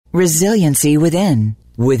Resiliency Within,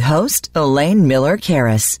 with host Elaine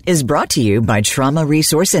Miller-Karras, is brought to you by Trauma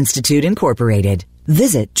Resource Institute, Incorporated.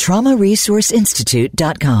 Visit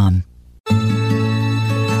traumaresourceinstitute.com.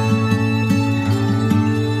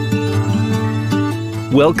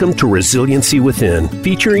 Welcome to Resiliency Within,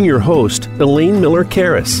 featuring your host, Elaine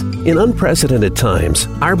Miller-Karras. In unprecedented times,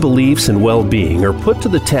 our beliefs and well-being are put to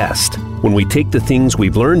the test. When we take the things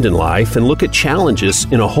we've learned in life and look at challenges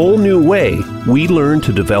in a whole new way, we learn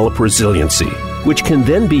to develop resiliency, which can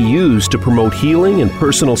then be used to promote healing and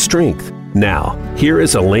personal strength. Now, here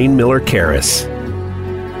is Elaine Miller-Karras.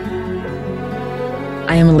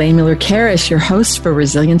 I am Elaine Miller-Karras, your host for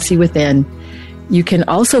Resiliency Within. You can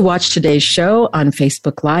also watch today's show on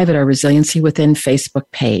Facebook Live at our Resiliency Within Facebook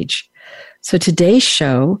page. So today's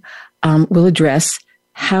show will address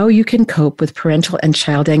how you can cope with parental and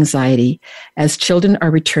child anxiety as children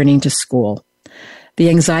are returning to school. The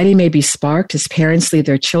anxiety may be sparked as parents leave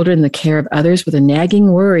their children in the care of others with a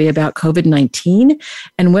nagging worry about COVID-19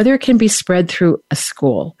 and whether it can be spread through a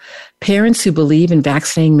school. Parents who believe in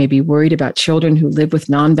vaccinating may be worried about children who live with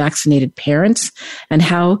non-vaccinated parents and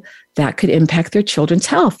how that could impact their children's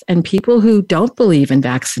health. And people who don't believe in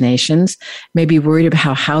vaccinations may be worried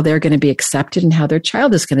about how they're going to be accepted and how their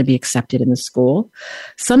child is going to be accepted in the school.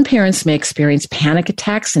 Some parents may experience panic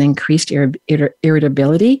attacks and increased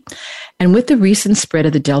irritability. And with the recent spread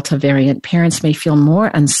of the Delta variant, parents may feel more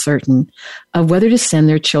uncertain of whether to send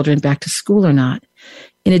their children back to school or not.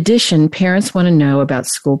 In addition, parents want to know about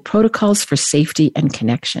school protocols for safety and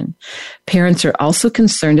connection. Parents are also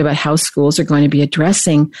concerned about how schools are going to be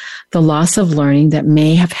addressing the loss of learning that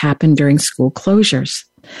may have happened during school closures.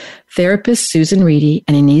 Therapists Susan Reedy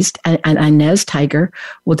and Inez Tiger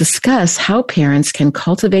will discuss how parents can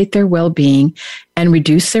cultivate their well-being and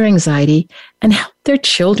reduce their anxiety and help their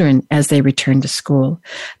children as they return to school.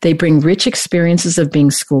 They bring rich experiences of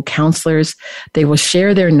being school counselors. They will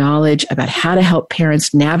share their knowledge about how to help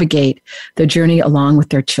parents navigate the journey along with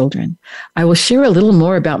their children. I will share a little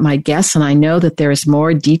more about my guests, and I know that there is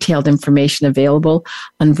more detailed information available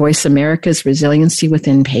on Voice America's Resiliency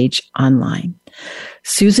Within page online.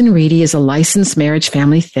 Susan Reedy is a licensed marriage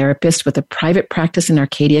family therapist with a private practice in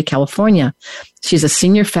Arcadia, California. She's a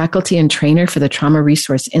senior faculty and trainer for the Trauma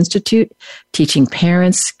Resource Institute, teaching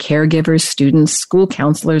parents, caregivers, students, school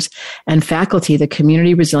counselors, and faculty the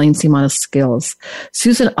community resiliency model skills.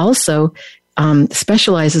 Susan also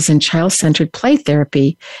specializes in child-centered play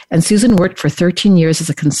therapy, and Susan worked for 13 years as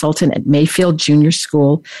a consultant at Mayfield Junior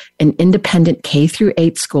School, an independent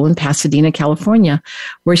K-8 school in Pasadena, California,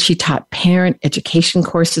 where she taught parent education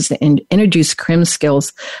courses and introduced CRIM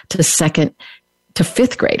skills to 2nd to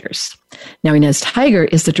 5th graders. Now, Inez Tiger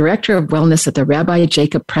is the director of wellness at the Rabbi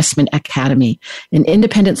Jacob Pressman Academy, an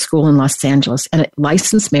independent school in Los Angeles, and a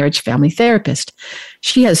licensed marriage family therapist.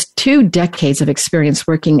 She has 2 decades of experience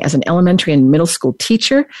working as an elementary and middle school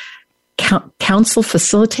teacher, counsel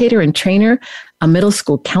facilitator and trainer, a middle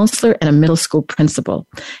school counselor, and a middle school principal.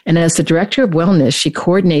 And as the director of wellness, she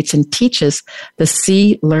coordinates and teaches the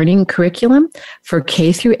C Learning curriculum for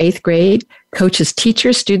K through 8th grade, coaches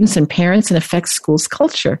teachers, students, and parents, and affects schools'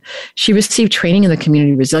 culture. She received training in the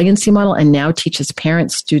community resiliency model and now teaches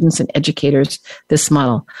parents, students, and educators this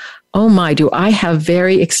model. Oh my, do I have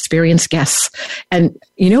very experienced guests. And,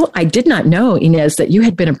 I did not know, Inez, that you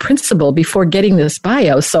had been a principal before getting this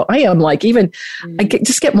bio. So I am I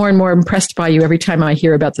just get more and more impressed by you every time I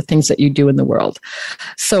hear about the things that you do in the world.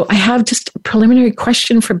 So I have just a preliminary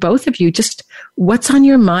question for both of you. Just what's on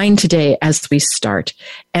your mind today as we start?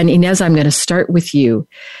 And Inez, I'm going to start with you.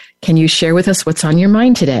 Can you share with us what's on your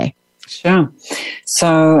mind today? Sure.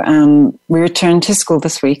 So we returned to school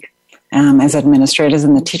this week. As administrators,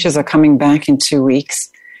 and the teachers are coming back in 2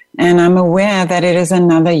 weeks. And I'm aware that it is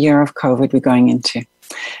another year of COVID we're going into.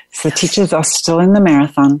 So the teachers are still in the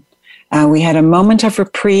marathon. We had a moment of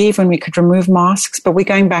reprieve when we could remove masks, but we're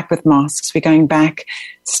going back with masks. We're going back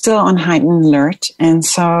still on heightened alert. And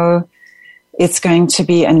so it's going to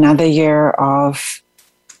be another year of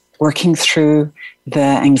working through the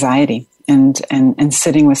anxiety and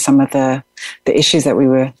sitting with some of the issues that we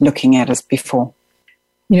were looking at as before.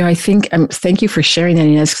 I think, thank you for sharing that,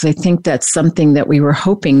 Inez, because I think that's something that we were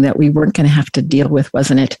hoping that we weren't going to have to deal with,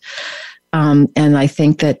 wasn't it? And I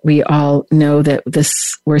think that we all know that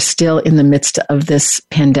we're still in the midst of this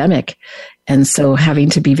pandemic. And so having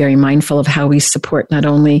to be very mindful of how we support not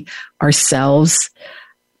only ourselves,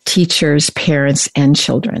 teachers, parents, and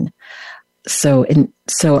children. So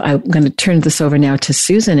I'm going to turn this over now to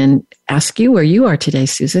Susan and ask you where you are today,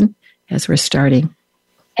 Susan, as we're starting.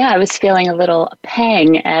 I was feeling a little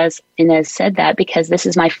pang as Inez said that, because this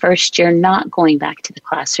is my first year not going back to the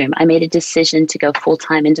classroom. I made a decision to go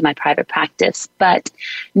full-time into my private practice, but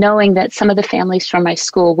knowing that some of the families from my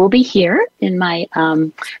school will be here in my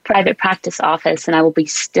private practice office, and I will be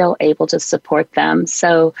still able to support them.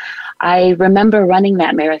 So I remember running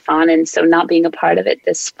that marathon, and so not being a part of it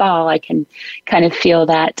this fall, I can kind of feel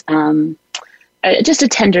that just a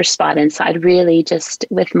tender spot inside, really just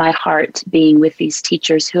with my heart being with these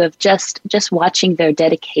teachers who have just watching their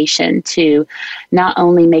dedication to not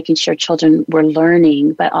only making sure children were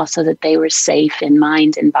learning, but also that they were safe in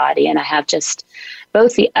mind and body. And I have just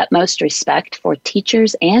both the utmost respect for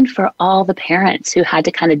teachers and for all the parents who had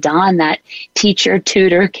to kind of don that teacher,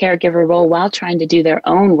 tutor, caregiver role while trying to do their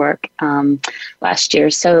own work last year.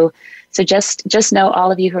 So just know,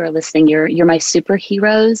 all of you who are listening, you're my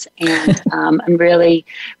superheroes, and I really,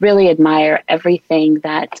 really admire everything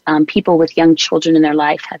that people with young children in their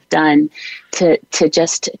life have done to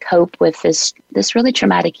just cope with this really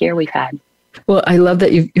traumatic year we've had. Well, I love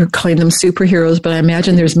that you're calling them superheroes, but I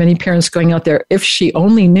imagine there's many parents going out there, if she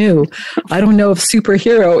only knew. I don't know if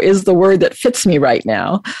superhero is the word that fits me right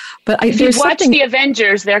now. But if you watch the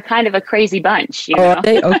Avengers, they're kind of a crazy bunch. You know?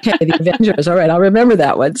 Okay, the Avengers. All right, I'll remember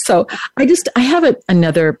that one. So I have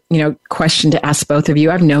another question to ask both of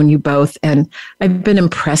you. I've known you both, and I've been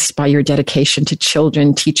impressed by your dedication to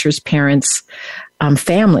children, teachers, parents,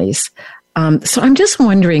 families. So I'm just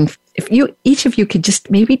wondering if each of you could just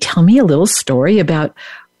maybe tell me a little story about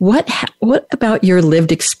what about your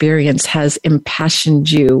lived experience has impassioned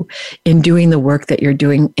you in doing the work that you're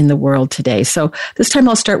doing in the world today. So this time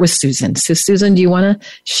I'll start with Susan. So Susan, do you want to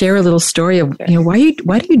share a little story of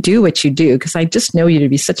why do you do what you do? Because I just know you to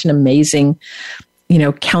be such an amazing,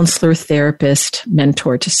 counselor, therapist,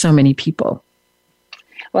 mentor to so many people.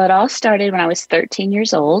 Well, it all started when I was 13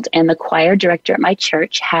 years old, and the choir director at my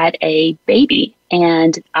church had a baby,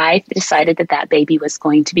 and I decided that baby was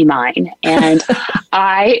going to be mine. And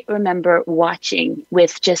I remember watching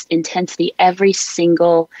with just intensity every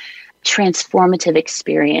single transformative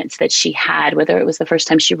experience that she had, whether it was the first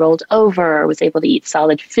time she rolled over or was able to eat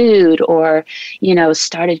solid food, or,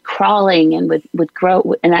 started crawling and would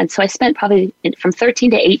grow. And so I spent probably from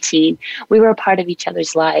 13 to 18, we were a part of each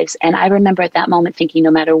other's lives. And I remember at that moment thinking, no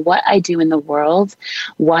matter what I do in the world,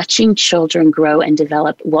 watching children grow and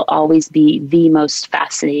develop will always be the most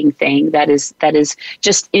fascinating thing that is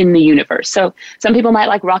just in the universe. So some people might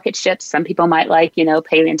like rocket ships, some people might like,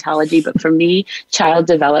 paleontology, but for me, child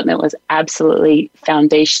development was absolutely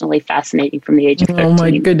foundationally fascinating from the age of 13. Oh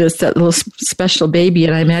my goodness, that little special baby.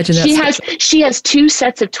 And I imagine that she has 2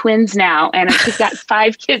 sets of twins now, and she's got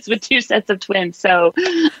 5 kids with 2 sets of twins. So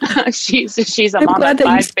she's a mom of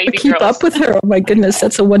 5 baby girls. Keep up with her. Oh my goodness,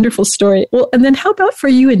 that's a wonderful story. Well, and then how about for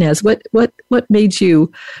you, Inez? What made you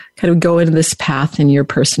kind of go into this path in your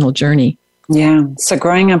personal journey? Yeah, so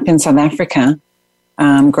growing up in South Africa,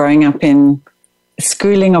 growing up in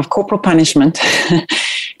schooling of corporal punishment,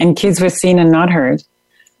 and kids were seen and not heard.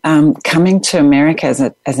 Coming to America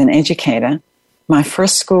as an educator, my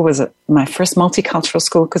first school was my first multicultural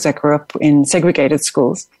school because I grew up in segregated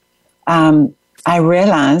schools. I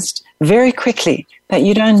realized very quickly that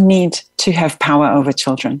you don't need to have power over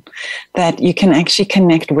children, that you can actually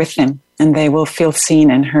connect with them and they will feel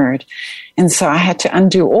seen and heard. And so I had to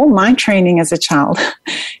undo all my training as a child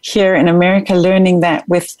here in America, learning that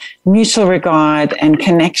with mutual regard and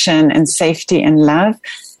connection and safety and love,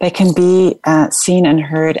 they can be seen and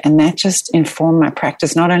heard. And that just informed my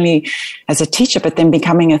practice, not only as a teacher, but then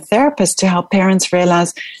becoming a therapist to help parents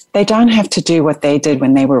realize they don't have to do what they did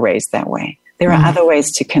when they were raised that way. There are other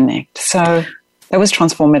ways to connect. So that was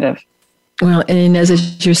transformative. Well, and Inez,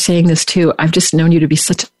 as you're saying this too, I've just known you to be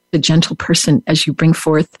such a gentle person as you bring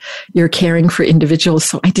forth your caring for individuals.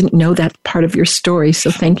 So I didn't know that part of your story.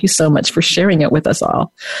 So thank you so much for sharing it with us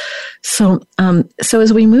all. So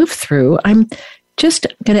as we move through, I'm just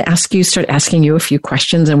going to start asking you a few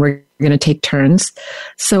questions, and we're going to take turns.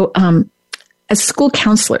 So as school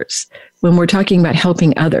counselors, when we're talking about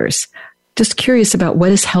helping others, just curious about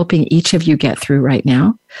what is helping each of you get through right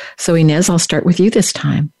now. So Inez, I'll start with you this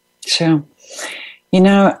time. Sure.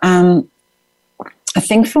 I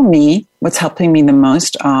think for me, what's helping me the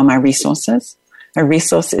most are my resources. A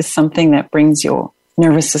resource is something that brings your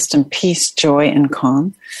nervous system peace, joy, and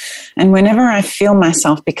calm. And whenever I feel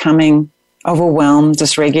myself becoming overwhelmed,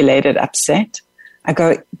 dysregulated, upset, I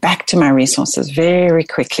go back to my resources very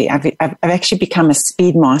quickly. I've actually become a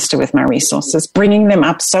speed master with my resources, bringing them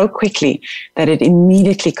up so quickly that it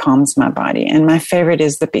immediately calms my body. And my favorite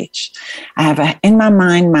is the beach. I have in my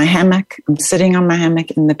mind my hammock. I'm sitting on my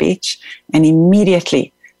hammock in the beach, and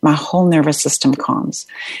immediately my whole nervous system calms.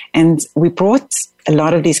 And we brought a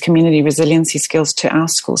lot of these community resiliency skills to our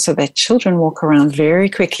school so that children walk around very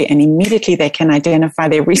quickly and immediately they can identify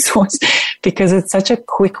their resource because it's such a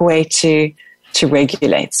quick way to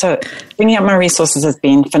regulate. So bringing up my resources has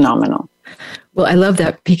been phenomenal. Well, I love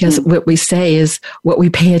that because what we say is what we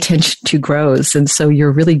pay attention to grows. And so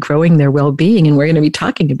you're really growing their well-being, and we're going to be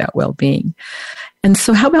talking about well-being. And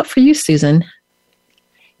so how about for you, Susan?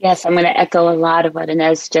 Yes, I'm going to echo a lot of what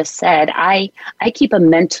Inez just said. I keep a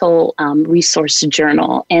mental resource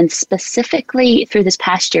journal, and specifically through this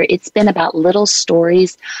past year, it's been about little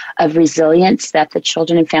stories of resilience that the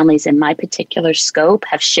children and families in my particular scope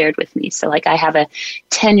have shared with me. So like I have a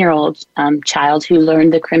 10-year-old child who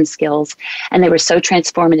learned the CRIM skills, and they were so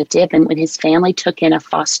transformative to him. And when his family took in a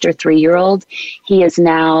foster 3-year-old, he is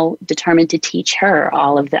now determined to teach her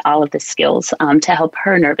all of the skills to help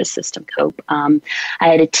her nervous system cope. I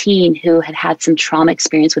had a teen who had some trauma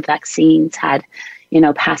experience with vaccines, had,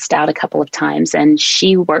 passed out a couple of times, and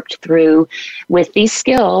she worked through with these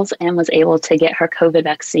skills and was able to get her COVID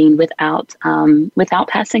vaccine without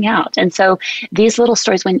passing out. And so these little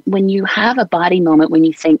stories, when you have a body moment, when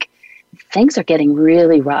you think things are getting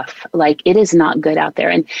really rough, like it is not good out there.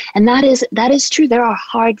 And that is true. There are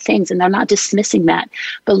hard things, and they're not dismissing that,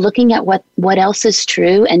 but looking at what else is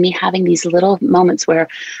true, and me having these little moments where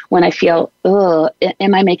when I feel,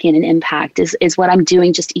 am I making an impact? Is what I'm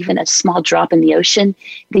doing just even a small drop in the ocean?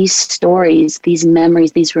 These stories, these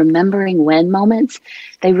memories, these remembering when moments,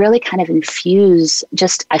 they really kind of infuse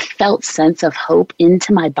just a felt sense of hope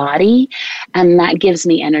into my body. And that gives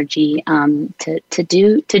me energy to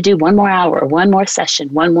do one more hour, one more session,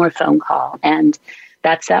 one more phone call. And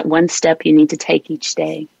that's that one step you need to take each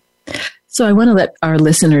day. So I want to let our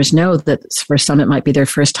listeners know that for some it might be their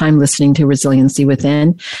first time listening to Resiliency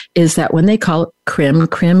Within, is that when they call it CRIM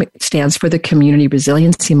stands for the Community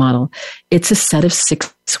Resiliency Model. It's a set of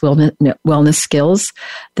 6 wellness skills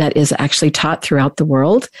that is actually taught throughout the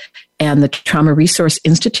world. And the Trauma Resource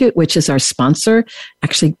Institute, which is our sponsor,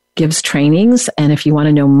 actually gives trainings. And if you want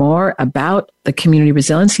to know more about the Community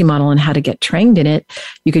Resiliency Model and how to get trained in it,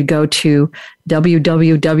 you could go to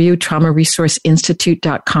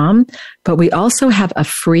www.traumaresourceinstitute.com. But we also have a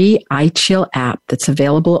free iChill app that's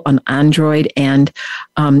available on Android and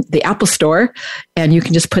the Apple Store. And you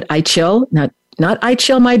can just put iChill, not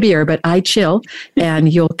iChill my beer, but iChill,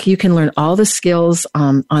 and you can learn all the skills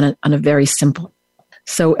on a very simple.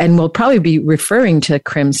 So, and we'll probably be referring to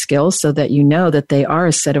CRIM skills so that you know that they are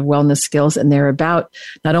a set of wellness skills, and they're about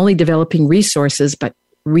not only developing resources, but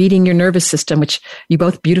reading your nervous system, which you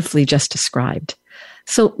both beautifully just described.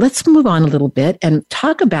 So let's move on a little bit and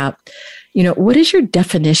talk about, what is your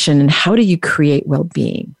definition and how do you create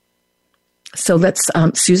well-being? So let's,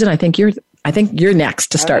 Susan, I think you're next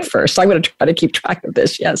to start first. I'm going to try to keep track of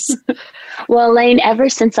this. Yes. Well, Elaine, ever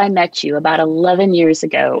since I met you about 11 years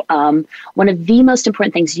ago, one of the most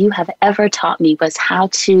important things you have ever taught me was how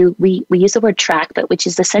to, we use the word track, but which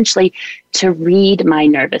is essentially to read my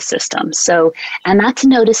nervous system. So, and that's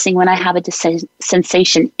noticing when I have a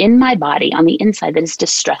sensation in my body on the inside that is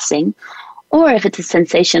distressing, or if it's a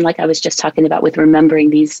sensation like I was just talking about with remembering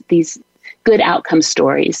these good outcome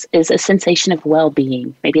stories, is a sensation of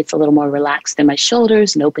well-being. Maybe it's a little more relaxed in my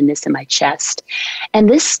shoulders and openness in my chest. And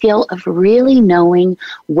this skill of really knowing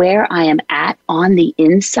where I am at on the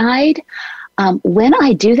inside, when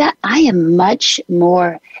I do that, I am much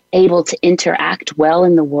more able to interact well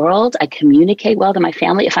in the world. I communicate well to my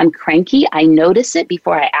family. If I'm cranky, I notice it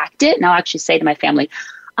before I act it. And I'll actually say to my family,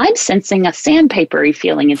 I'm sensing a sandpapery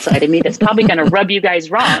feeling inside of me that's probably going to rub you guys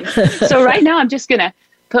wrong. So right now I'm just going to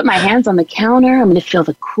put my hands on the counter. I'm going to feel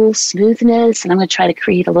the cool smoothness, and I'm going to try to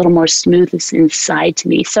create a little more smoothness inside to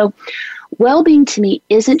me. So well-being to me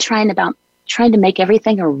isn't trying to make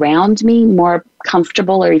everything around me more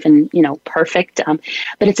comfortable or even, perfect.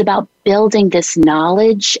 But it's about building this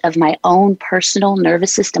knowledge of my own personal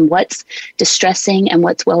nervous system, what's distressing and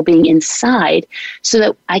what's well-being inside, so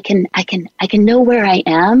that I can know where I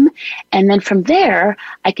am. And then from there,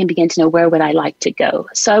 I can begin to know where would I like to go.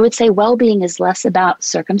 So I would say well-being is less about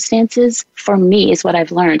circumstances, for me, is what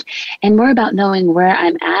I've learned, and more about knowing where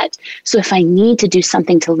I'm at. So if I need to do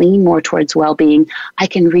something to lean more towards well-being, I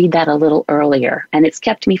can read that a little earlier. And it's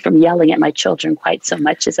kept me from yelling at my children quite so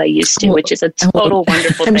much as I used to, which is a total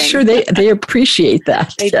wonderful thing. I'm sure they appreciate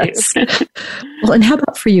that. They do. Well, and how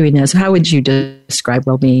about for you, Inez? How would you describe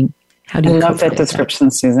well-being? How do you I love that description,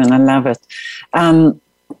 Susan. I love it.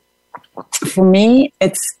 For me,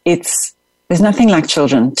 it's there's nothing like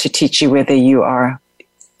children to teach you whether you are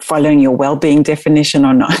following your well-being definition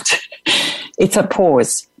or not. It's a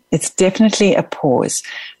pause. It's definitely a pause.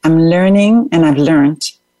 I'm learning, and I've learned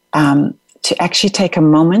to actually take a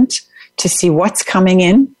moment to see what's coming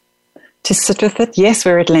in, to sit with it, yes,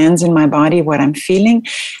 where it lands in my body, what I'm feeling,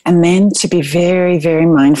 and then to be very, very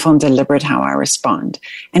mindful and deliberate how I respond.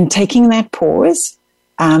 And taking that pause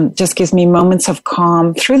just gives me moments of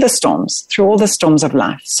calm through the storms, through all the storms of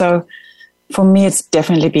life. So for me, it's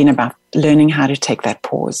definitely been about learning how to take that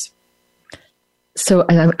pause. So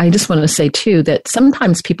I just want to say, too, that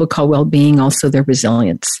sometimes people call well-being also their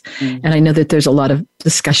resilience. Mm-hmm. And I know that there's a lot of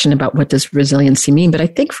discussion about what does resiliency mean. But I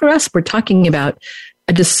think for us, we're talking about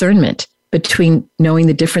a discernment between knowing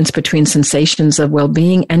the difference between sensations of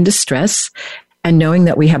well-being and distress, and knowing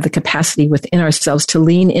that we have the capacity within ourselves to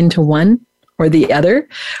lean into one or the other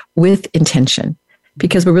with intention.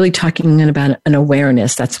 Because we're really talking about an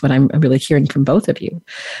awareness. That's what I'm really hearing from both of you.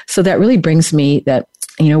 So that really brings me that,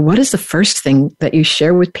 what is the first thing that you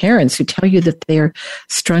share with parents who tell you that they're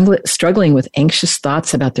struggling with anxious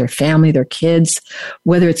thoughts about their family, their kids,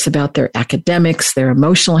 whether it's about their academics, their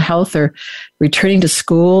emotional health, or returning to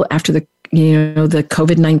school after the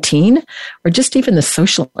COVID-19, or just even the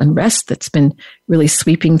social unrest that's been really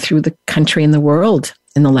sweeping through the country and the world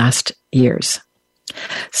in the last years?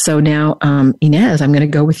 So now, Inez, I'm going to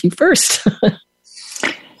go with you first.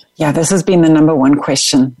 Yeah, this has been the number one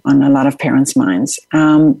question on a lot of parents' minds.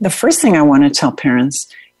 The first thing I want to tell parents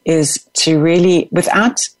is to really,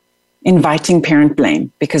 without inviting parent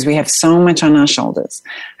blame, because we have so much on our shoulders,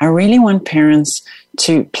 I really want parents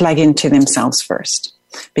to plug into themselves first,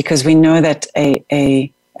 because we know that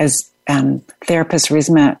as therapist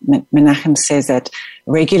Rizma Menachem says that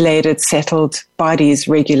regulated, settled bodies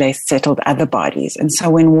regulate settled other bodies. And so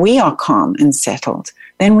when we are calm and settled,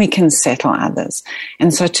 then we can settle others.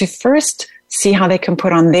 And so to first see how they can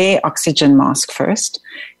put on their oxygen mask first,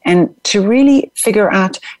 and to really figure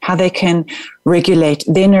out how they can regulate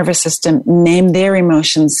their nervous system, name their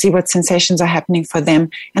emotions, see what sensations are happening for them,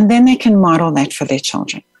 and then they can model that for their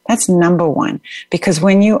children. That's number one, because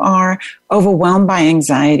when you are overwhelmed by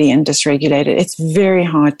anxiety and dysregulated, it's very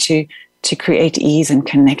hard to create ease and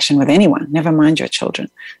connection with anyone, never mind your children.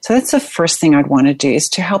 So that's the first thing I'd want to do, is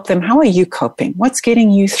to help them. How are you coping? What's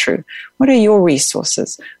getting you through? What are your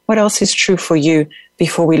resources? What else is true for you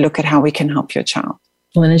before we look at how we can help your child?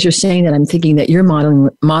 Well, and as you're saying that, I'm thinking that you're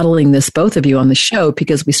modeling this, both of you, on the show,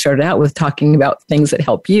 because we started out with talking about things that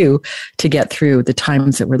help you to get through the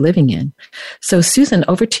times that we're living in. So, Susan,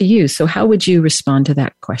 over to you. So how would you respond to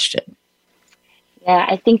that question? Yeah,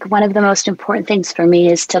 I think one of the most important things for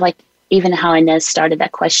me is to, even how Inez started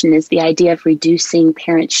that question, is the idea of reducing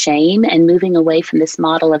parent shame and moving away from this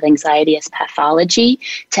model of anxiety as pathology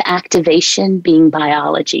to activation being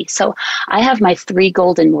biology. So I have my 3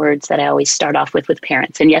 golden words that I always start off with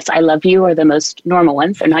parents. And yes, I love you are the most normal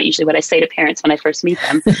ones. They're not usually what I say to parents when I first meet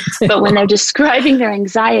them. But when they're describing their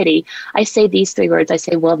anxiety, I say these 3 words. I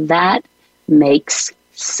say, well, that makes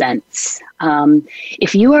sense.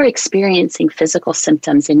 If you are experiencing physical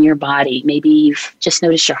symptoms in your body, maybe you've just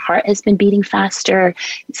noticed your heart has been beating faster.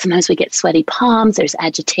 Sometimes we get sweaty palms. There's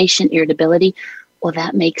agitation, irritability. Well,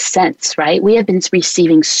 that makes sense, right? We have been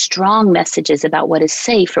receiving strong messages about what is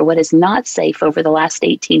safe or what is not safe over the last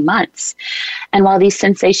 18 months. And while these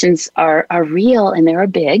sensations are real and they're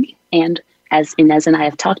big, and as Inez and I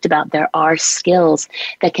have talked about, there are skills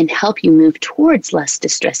that can help you move towards less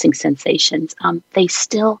distressing sensations.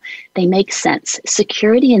 They make sense.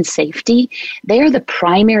 Security and safety, they are the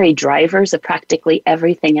primary drivers of practically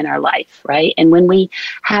everything in our life, right? And when we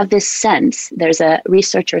have this sense, there's a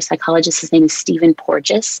researcher, a psychologist, his name is Stephen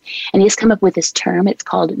Porges, and he's come up with this term. It's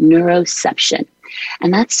called neuroception.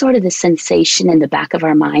 And that's sort of the sensation in the back of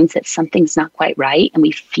our minds that something's not quite right, and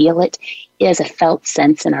we feel it as a felt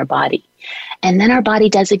sense in our body. And then our body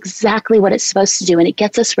does exactly what it's supposed to do, and it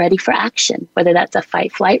gets us ready for action, whether that's a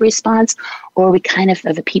fight-flight response, or we kind of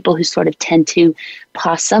are the people who sort of tend to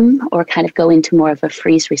possum or kind of go into more of a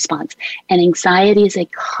freeze response. And anxiety is a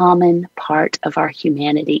common part of our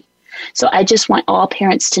humanity. So I just want all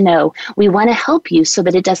parents to know, we want to help you so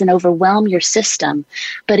that it doesn't overwhelm your system,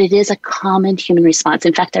 but it is a common human response.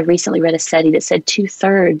 In fact, I recently read a study that said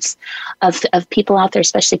 2/3 of people out there,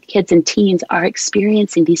 especially kids and teens, are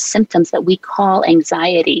experiencing these symptoms that we call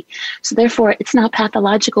anxiety. So therefore, it's not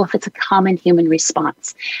pathological if it's a common human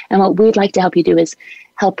response. And what we'd like to help you do is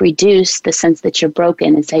help reduce the sense that you're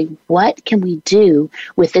broken and say, what can we do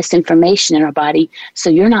with this information in our body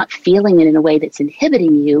so you're not feeling it in a way that's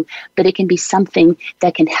inhibiting you, but it can be something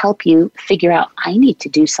that can help you figure out, I need to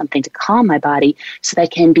do something to calm my body so that I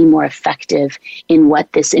can be more effective in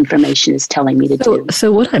what this information is telling me to do.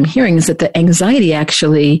 So what I'm hearing is that the anxiety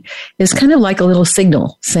actually is kind of like a little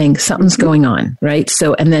signal saying something's going on, right?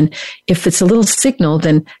 So, and then if it's a little signal,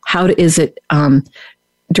 then how is it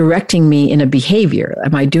directing me in a behavior?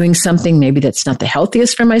 Am I doing something maybe that's not the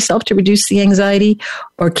healthiest for myself to reduce the anxiety?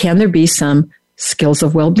 Or can there be some skills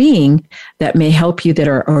of well-being that may help you that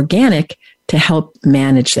are organic to help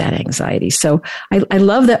manage that anxiety? So I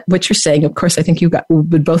love that what you're saying. Of course, I think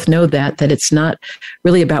would both know that it's not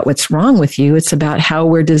really about what's wrong with you. It's about how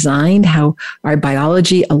we're designed, how our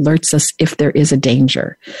biology alerts us if there is a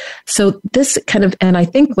danger. So this kind of, and I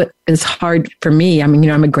think what is hard for me, I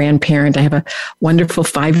mean, I'm a grandparent. I have a wonderful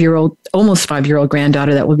almost 5-year-old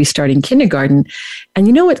granddaughter that will be starting kindergarten.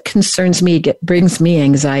 And what concerns me, brings me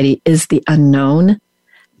anxiety is the unknown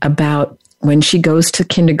about when she goes to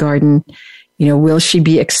kindergarten. Will she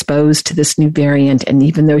be exposed to this new variant? And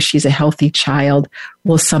even though she's a healthy child,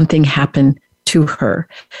 will something happen to her?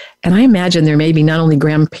 And I imagine there may be not only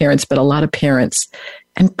grandparents, but a lot of parents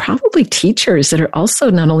and probably teachers that are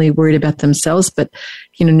also not only worried about themselves, but,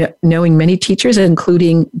 knowing many teachers,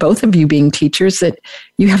 including both of you being teachers, that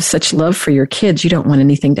you have such love for your kids. You don't want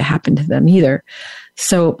anything to happen to them either.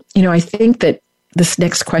 So, I think that this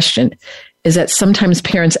next question is that sometimes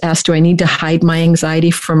parents ask, do I need to hide my anxiety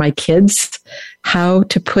from my kids? How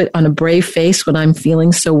to put on a brave face when I'm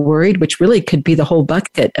feeling so worried, which really could be the whole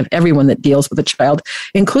bucket of everyone that deals with a child,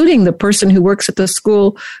 including the person who works at the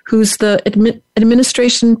school, who's the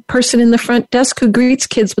administration person in the front desk who greets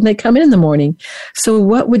kids when they come in the morning. So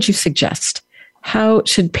what would you suggest? How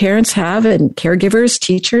should parents have, and caregivers,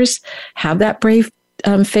 teachers, have that brave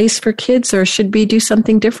face for kids, or should we do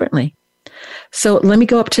something differently? So let me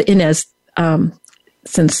go up to Inez,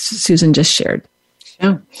 since Susan just shared.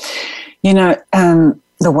 Sure.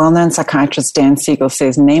 The well-known psychiatrist Dan Siegel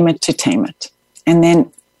says, name it to tame it. And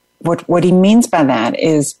then what he means by that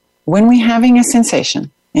is when we're having a sensation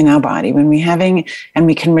in our body, and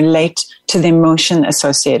we can relate to the emotion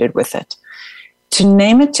associated with it. To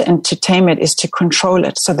name it and to tame it is to control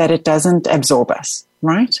it so that it doesn't absorb us,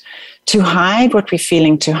 right? To hide what we're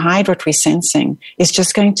feeling, to hide what we're sensing is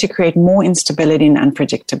just going to create more instability and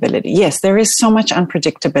unpredictability. Yes, there is so much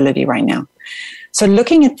unpredictability right now. So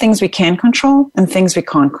looking at things we can control and things we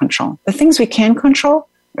can't control. The things we can control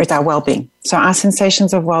is our well-being. So our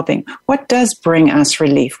sensations of well-being. What does bring us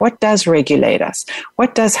relief? What does regulate us?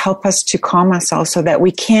 What does help us to calm ourselves so that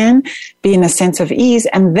we can be in a sense of ease?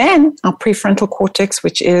 And then our prefrontal cortex,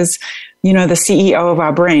 which is, the CEO of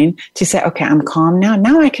our brain, to say, okay, I'm calm now.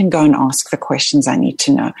 Now I can go and ask the questions I need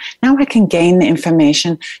to know. Now I can gain the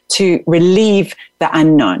information to relieve the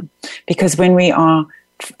unknown. Because when we are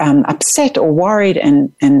upset or worried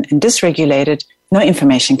and dysregulated, no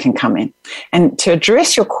information can come in. And to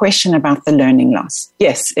address your question about the learning loss,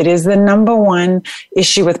 yes, it is the number one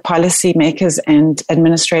issue with policymakers and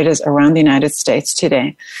administrators around the United States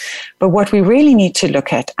today. But what we really need to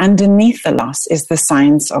look at underneath the loss is the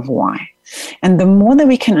science of why. And the more that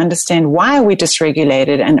we can understand why we're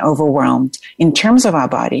dysregulated and overwhelmed in terms of our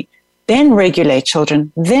body, then regulate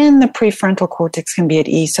children, then the prefrontal cortex can be at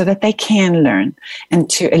ease so that they can learn and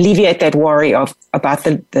to alleviate that worry about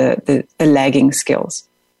the lagging skills.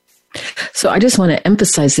 So I just want to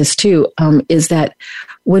emphasize this too, is that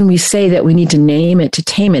when we say that we need to name it to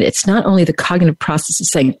tame it, it's not only the cognitive process of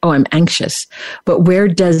saying, oh, I'm anxious, but where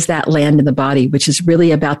does that land in the body, which is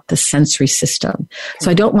really about the sensory system.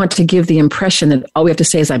 So I don't want to give the impression that all we have to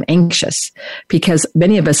say is I'm anxious, because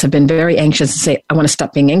many of us have been very anxious and say, I want to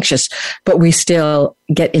stop being anxious, but we still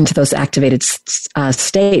get into those activated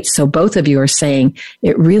states. So both of you are saying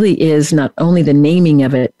it really is not only the naming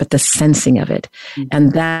of it, but the sensing of it. Mm-hmm.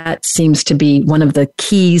 And that seems to be one of the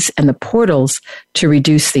keys and the portals to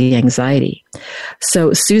reduce the anxiety.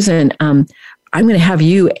 So Susan, I'm going to have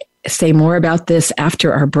you say more about this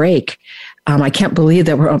after our break. I can't believe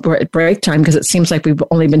that we're at break time because it seems like we've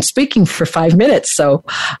only been speaking for 5 minutes. So,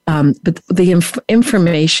 but the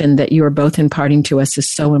information that you are both imparting to us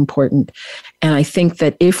is so important. And I think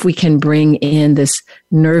that if we can bring in this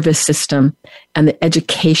nervous system and the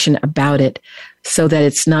education about it, so that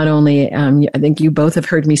it's not only, I think you both have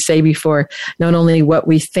heard me say before, not only what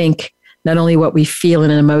we think, not only what we feel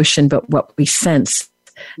in an emotion, but what we sense,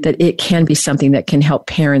 that it can be something that can help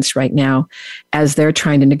parents right now as they're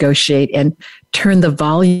trying to negotiate and turn the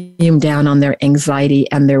volume down on their anxiety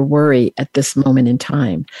and their worry at this moment in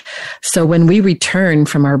time. So when we return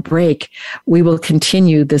from our break, we will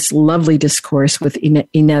continue this lovely discourse with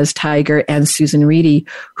Inez Tiger and Susan Reedy,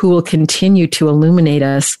 who will continue to illuminate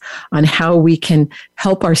us on how we can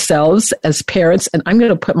help ourselves as parents. And I'm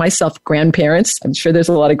going to put myself grandparents. I'm sure there's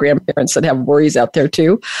a lot of grandparents that have worries out there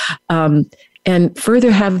too. And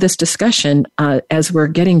further have this discussion as we're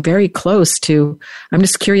getting very close to. I'm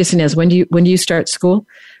just curious, Inez, when do you start school?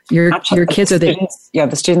 Your kids are there? Yeah,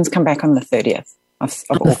 the students come back on the 30th. of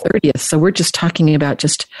on the 30th. So we're just talking about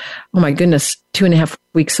oh my goodness, 2.5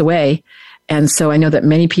 weeks away. And so I know that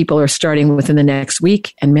many people are starting within the next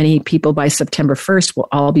week, and many people by September 1st will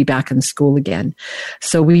all be back in school again.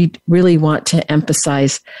 So we really want to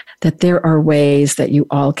emphasize that there are ways that you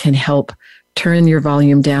all can help turn your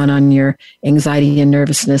volume down on your anxiety and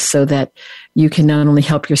nervousness so that you can not only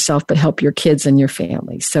help yourself, but help your kids and your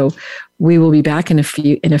family. So we will be back in a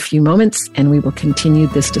few moments, and we will continue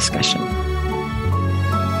this discussion.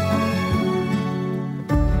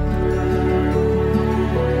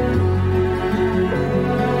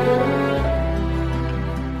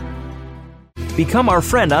 Become our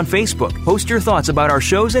friend on Facebook. Post your thoughts about our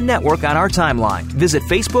shows and network on our timeline. Visit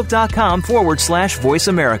facebook.com/Voice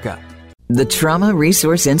America. The Trauma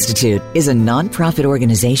Resource Institute is a nonprofit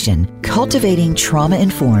organization cultivating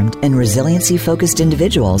trauma-informed and resiliency-focused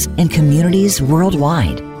individuals and communities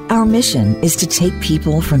worldwide. Our mission is to take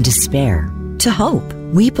people from despair to hope.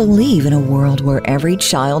 We believe in a world where every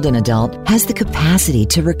child and adult has the capacity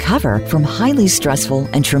to recover from highly stressful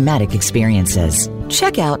and traumatic experiences.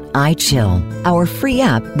 Check out iChill, our free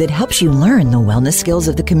app that helps you learn the wellness skills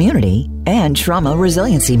of the community and trauma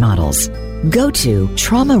resiliency models. Go to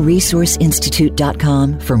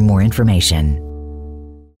traumaresourceinstitute.com for more information.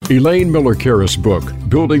 Elaine Miller Karas' book,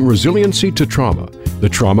 Building Resiliency to Trauma, The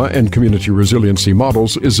Trauma and Community Resiliency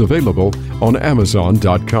Models, is available on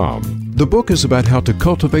Amazon.com. The book is about how to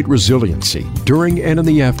cultivate resiliency during and in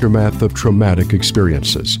the aftermath of traumatic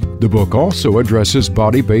experiences. The book also addresses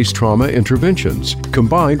body-based trauma interventions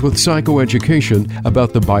combined with psychoeducation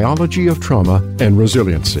about the biology of trauma and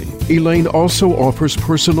resiliency. Elaine also offers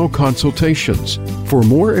personal consultations. For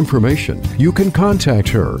more information, you can contact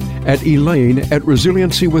her at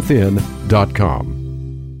elaine@resiliencywithin.com.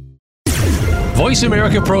 Voice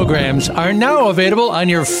America programs are now available on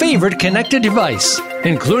your favorite connected device,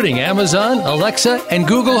 including Amazon, Alexa, and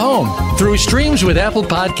Google Home. Through streams with Apple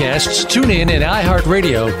Podcasts, TuneIn, and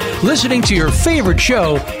iHeartRadio, listening to your favorite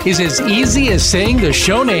show is as easy as saying the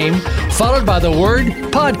show name followed by the word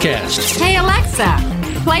podcast. Hey, Alexa,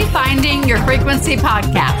 play Finding Your Frequency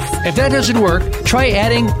podcast. If that doesn't work, try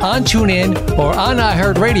adding on TuneIn or on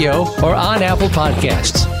iHeartRadio or on Apple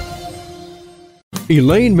Podcasts.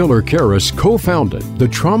 Elaine Miller Karas co-founded the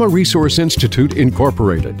Trauma Resource Institute,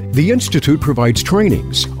 Incorporated. The Institute provides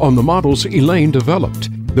trainings on the models Elaine developed,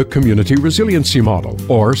 the Community Resiliency Model,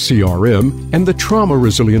 or CRM, and the Trauma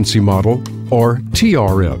Resiliency Model, or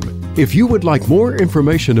TRM. If you would like more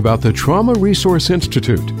information about the Trauma Resource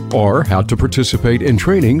Institute or how to participate in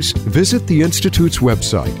trainings, visit the Institute's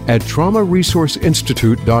website at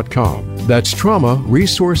traumaresourceinstitute.com. That's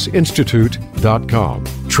traumaresourceinstitute.com.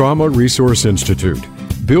 Trauma Resource Institute.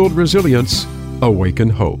 Build resilience, awaken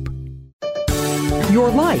hope. Your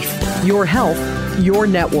life, your health, your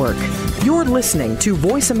network. You're listening to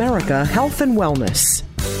Voice America Health and Wellness.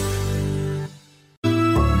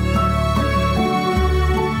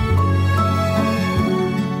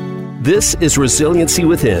 This is Resiliency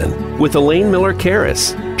Within with Elaine Miller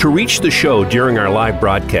Karas. To reach the show during our live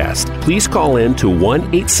broadcast, please call in to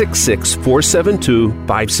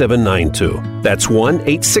 1-866-472-5792. That's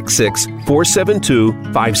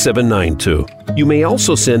 1-866-472-5792. You may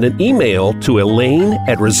also send an email to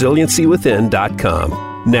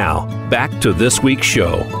elaine@resiliencywithin.com. Now, back to this week's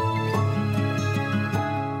show.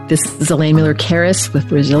 This is Elaine Miller Karas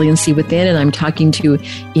with Resiliency Within, and I'm talking to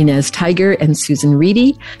Inez Tiger and Susan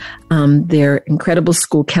Reedy. They're incredible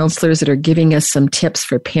school counselors that are giving us some tips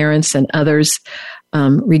for parents and others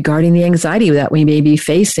regarding the anxiety that we may be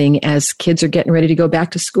facing as kids are getting ready to go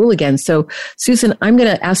back to school again. So, Susan, I'm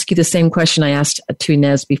going to ask you the same question I asked to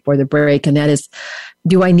Inez before the break, and that is,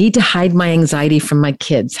 do I need to hide my anxiety from my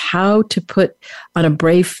kids? How to put on a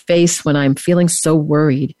brave face when I'm feeling so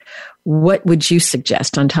worried? What would you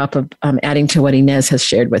suggest on top of adding to what Inez has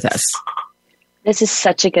shared with us? This is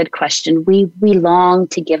such a good question. We long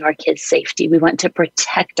to give our kids safety. We want to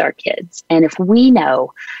protect our kids. And if we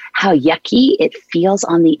know how yucky it feels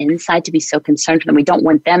on the inside to be so concerned for them, we don't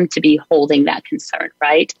want them to be holding that concern,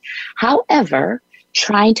 right? However,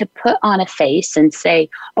 trying to put on a face and say,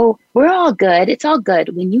 oh, we're all good, it's all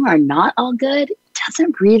good, when you are not all good,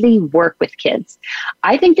 doesn't really work with kids.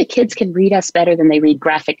 I think the kids can read us better than they read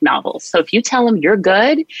graphic novels. So if you tell them you're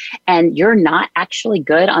good and you're not actually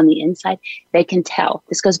good on the inside, they can tell.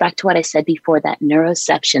 This goes back to what I said before, that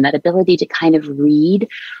neuroception, that ability to kind of read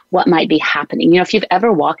what might be happening. You know, if you've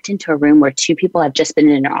ever walked into a room where two people have just been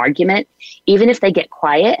in an argument, even if they get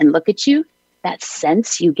quiet and look at you, that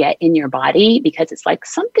sense you get in your body, because it's like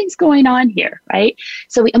something's going on here, right?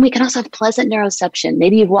 So we can also have pleasant neuroception.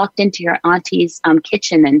 Maybe you've walked into your auntie's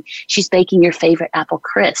kitchen and she's baking your favorite apple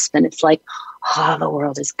crisp, and it's like, oh, the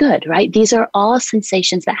world is good, right? These are all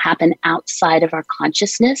sensations that happen outside of our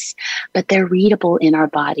consciousness, but they're readable in our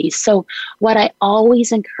bodies. So what I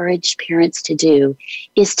always encourage parents to do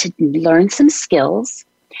is to learn some skills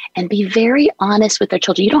and be very honest with their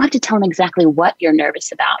children. You don't have to tell them exactly what you're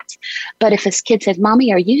nervous about. But if a kid says,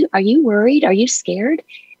 Mommy, are you worried? Are you scared?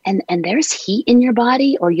 And there's heat in your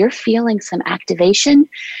body, or you're feeling some activation.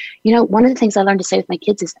 One of the things I learned to say with my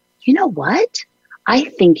kids is, you know what? I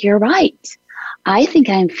think you're right. I think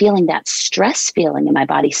I'm feeling that stress feeling in my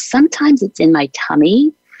body. Sometimes it's in my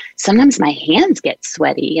tummy. Sometimes my hands get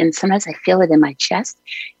sweaty, and sometimes I feel it in my chest.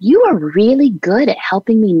 You are really good at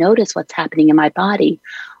helping me notice what's happening in my body.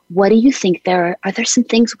 What do you think are there some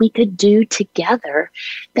things we could do together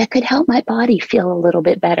that could help my body feel a little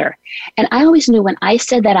bit better? And I always knew when I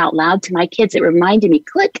said that out loud to my kids, it reminded me,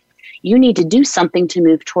 click, you need to do something to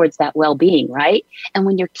move towards that well-being, right? And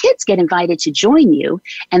when your kids get invited to join you,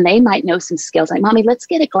 and they might know some skills like, Mommy, let's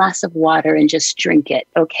get a glass of water and just drink it,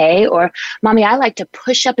 okay? Or, Mommy, I like to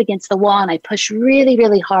push up against the wall and I push really,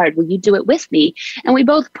 really hard. Will you do it with me? And we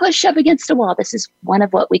both push up against the wall. This is one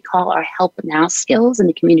of what we call our help now skills in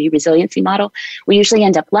the community resiliency model. We usually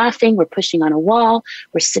end up laughing. We're pushing on a wall.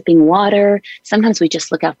 We're sipping water. Sometimes we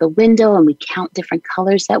just look out the window and we count different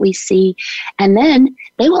colors that we see. And then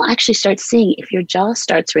they will actually start seeing if your jaw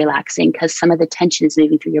starts relaxing because some of the tension is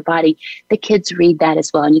moving through your body. The kids read that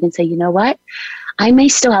as well. And you can say, you know what? I may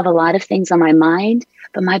still have a lot of things on my mind,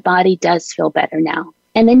 but my body does feel better now.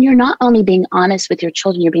 And then you're not only being honest with your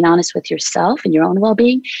children, you're being honest with yourself and your own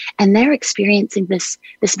well-being. And they're experiencing this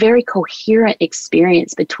very coherent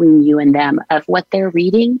experience between you and them of what they're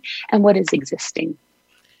reading and what is existing.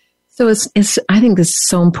 So I think this is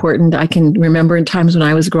so important. I can remember in times when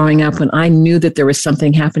I was growing up when I knew that there was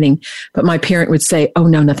something happening, but my parent would say, oh,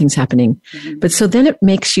 no, nothing's happening. Mm-hmm. But so then it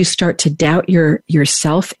makes you start to doubt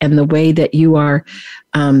yourself and the way that you are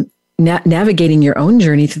navigating your own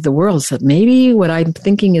journey through the world. So maybe what I'm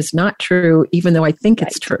thinking is not true, even though I think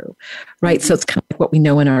it's true, right? Mm-hmm. So it's kind of like what we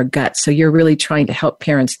know in our gut. So you're really trying to help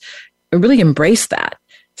parents really embrace that,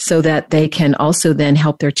 so that they can also then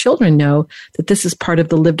help their children know that this is part of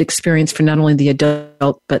the lived experience for not only the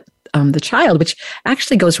adult, but the child, which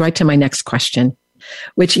actually goes right to my next question,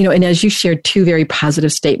 which, and as you shared two very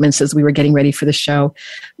positive statements as we were getting ready for the show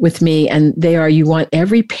with me, and they are, you want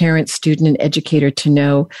every parent, student, and educator to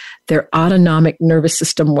know their autonomic nervous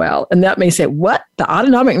system well. And that may say, what? The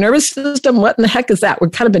autonomic nervous system? What in the heck is that?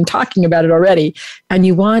 We've kind of been talking about it already. And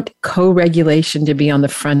you want co-regulation to be on the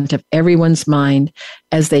front of everyone's mind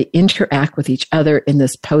as they interact with each other in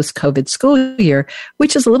this post-COVID school year,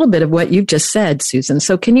 which is a little bit of what you've just said, Susan.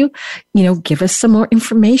 So can you, give us some more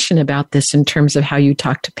information about this in terms of how you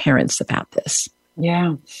talk to parents about this?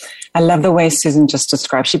 Yeah, I love the way Susan just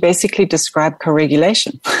described. She basically described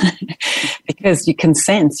co-regulation because you can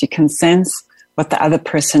sense what the other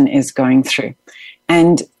person is going through.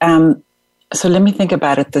 And so let me think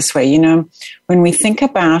about it this way. When we think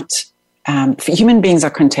about human beings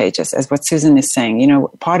are contagious, as what Susan is saying.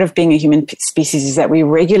 Part of being a human species is that we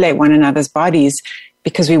regulate one another's bodies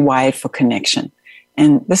because we're wired for connection.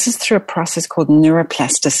 And this is through a process called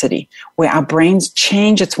neuroplasticity, where our brains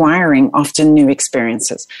change its wiring after new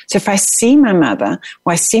experiences. So if I see my mother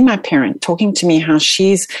or I see my parent talking to me how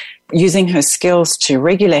she's using her skills to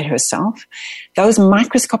regulate herself, those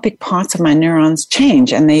microscopic parts of my neurons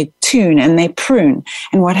change and they tune and they prune.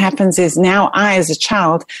 And what happens is now I, as a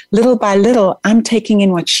child, little by little, I'm taking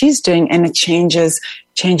in what she's doing and it changes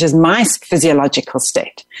my physiological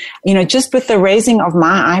state. Just with the raising of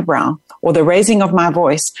my eyebrow or the raising of my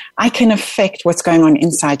voice, I can affect what's going on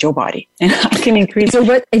inside your body. And I can increase. So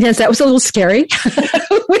yes, that was a little scary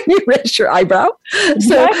when you raised your eyebrow.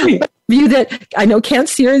 Exactly. So, you that I know can't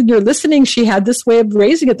see her, you're listening, she had this way of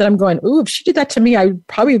raising it that I'm going, ooh, if she did that to me, I would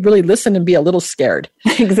probably really listen and be a little scared.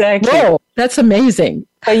 Exactly. Whoa, that's amazing.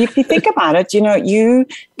 So if you think about it, you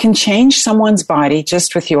can change someone's body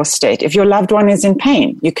just with your state. If your loved one is in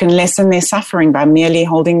pain, you can lessen their suffering by merely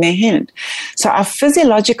holding their hand. So our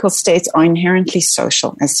physiological states are inherently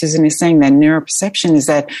social. As Susan is saying, that neuroperception is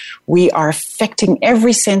that we are affecting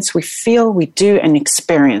every sense we feel, we do, and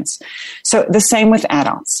experience. So the same with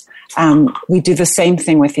adults. We do the same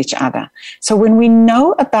thing with each other. So when we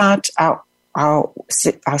know about our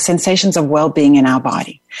sensations of well-being in our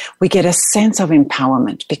body, we get a sense of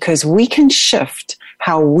empowerment because we can shift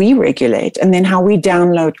how we regulate, and then how we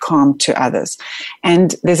download calm to others.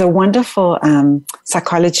 And there's a wonderful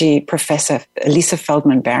psychology professor, Lisa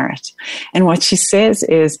Feldman Barrett. And what she says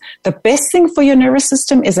is the best thing for your nervous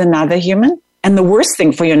system is another human. And the worst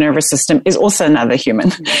thing for your nervous system is also another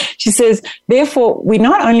human. She says, therefore, we're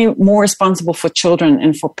not only more responsible for children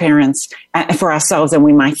and for parents, for ourselves than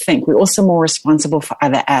we might think, we're also more responsible for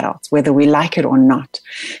other adults, whether we like it or not.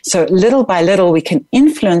 So little by little, we can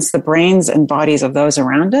influence the brains and bodies of those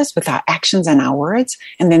around us with our actions and our words,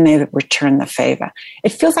 and then they return the favor.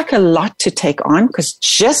 It feels like a lot to take on, because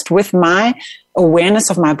just with my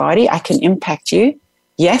awareness of my body, I can impact you.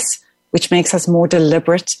 Yes, which makes us more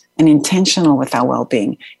deliberate and intentional with our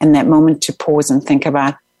well-being, and that moment to pause and think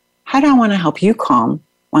about, how do I want to help you calm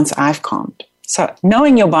once I've calmed? So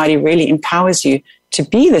knowing your body really empowers you to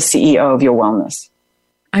be the CEO of your wellness.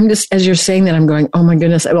 I'm just, as you're saying that, I'm going, oh my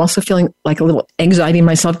goodness. I'm also feeling like a little anxiety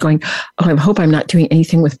myself, going, oh, I hope I'm not doing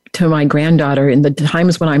anything to my granddaughter in the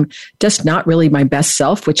times when I'm just not really my best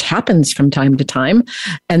self, which happens from time to time.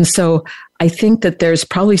 And so I think that there's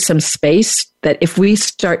probably some space that if we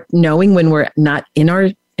start knowing when we're not in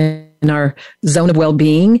our zone of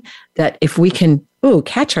well-being, that if we can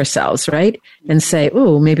catch ourselves, right? And say,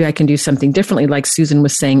 maybe I can do something differently, like Susan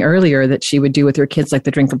was saying earlier that she would do with her kids, like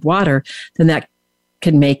the drink of water, then that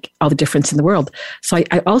can make all the difference in the world. So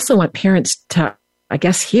I also want parents to, I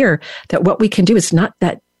guess, hear that what we can do is not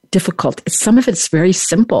that difficult. Some of it's very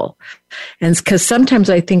simple. And because sometimes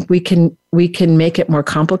I think we can make it more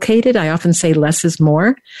complicated. I often say less is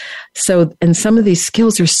more. So, and some of these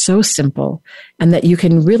skills are so simple, and that you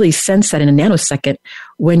can really sense that in a nanosecond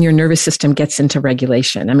when your nervous system gets into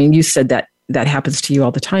regulation. I mean, you said that happens to you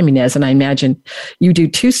all the time, Inez, and I imagine you do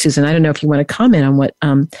too, Susan. I don't know if you want to comment on what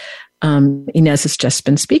Inez has just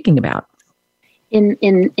been speaking about.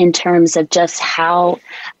 In terms of just how,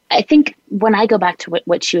 I think when I go back to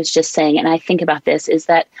what she was just saying, and I think about this, is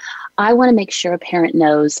that I want to make sure a parent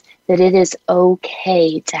knows that it is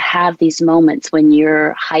okay to have these moments when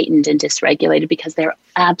you're heightened and dysregulated, because they're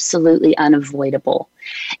absolutely unavoidable.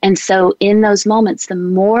 And so in those moments, the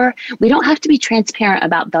more, we don't have to be transparent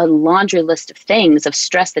about the laundry list of things, of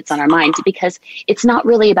stress that's on our mind, because it's not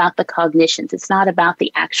really about the cognitions. It's not about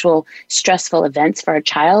the actual stressful events for our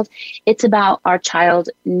child. It's about our child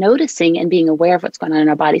noticing and being aware of what's going on in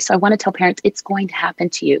our body. So I want to tell parents, it's going to happen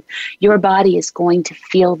to you. Your body is going to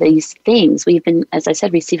feel these things. We've been, as I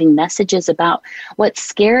said, receiving messages about what's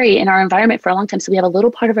scary in our environment for a long time. So we have a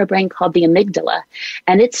little part of our brain called the amygdala,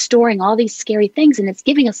 and it's storing all these scary things, and it's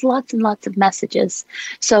giving us lots and lots of messages.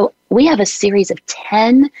 So we have a series of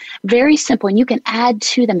 10 very simple, and you can add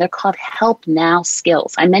to them. They're called Help Now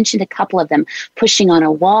skills. I mentioned a couple of them. Pushing on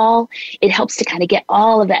a wall. It helps to kind of get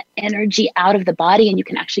all of that energy out of the body, and you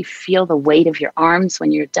can actually feel the weight of your arms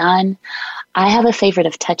when you're done. I have a favorite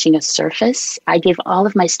of touching a surface. I give all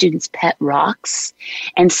of my students pet rocks,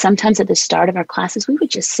 and sometimes at the start of our classes, we would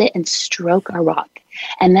just sit and stroke our rock.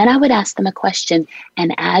 And then I would ask them a question,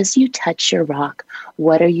 and as you touch your rock,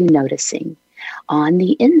 what are you noticing on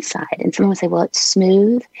the inside? And someone would say, well, it's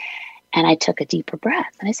smooth. And I took a deeper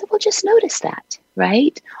breath. And I said, well, just notice that,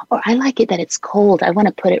 right? Or I like it that it's cold. I want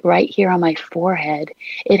to put it right here on my forehead.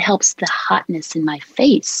 It helps the hotness in my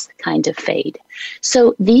face kind of fade.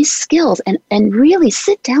 So these skills, and really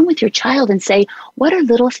sit down with your child and say, what are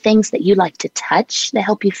little things that you like to touch that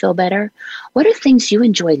help you feel better? What are things you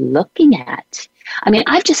enjoy looking at? I mean,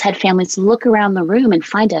 I've just had families look around the room and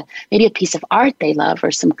find maybe a piece of art they love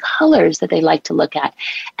or some colors that they like to look at.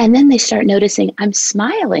 And then they start noticing, I'm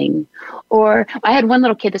smiling. Or I had one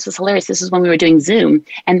little kid, this was hilarious. This is when we were doing Zoom,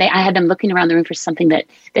 and I had them looking around the room for something that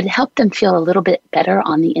helped them feel a little bit better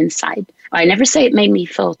on the inside. I never say it made me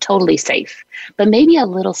feel totally safe, but maybe a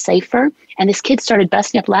little safer. And this kid started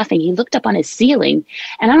busting up laughing. He looked up on his ceiling.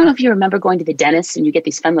 And I don't know if you remember going to the dentist and you get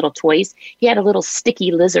these fun little toys. He had a little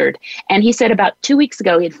sticky lizard. And he said about 2 weeks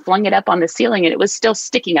ago, he had flung it up on the ceiling and it was still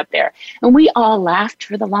sticking up there. And we all laughed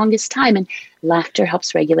for the longest time. And laughter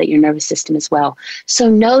helps regulate your nervous system as well. So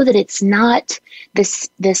know that it's not this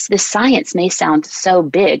science may sound so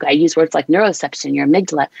big. I use words like neuroception, your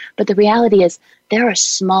amygdala, but the reality is there are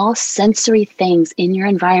small sensory things in your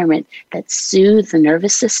environment that soothe the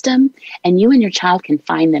nervous system, and you and your child can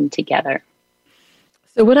find them together.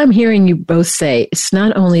 So what I'm hearing you both say, it's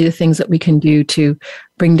not only the things that we can do to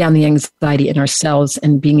bring down the anxiety in ourselves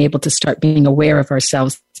and being able to start being aware of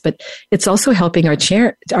ourselves, but it's also helping our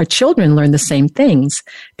children learn the same things.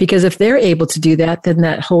 Because if they're able to do that, then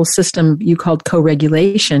that whole system you called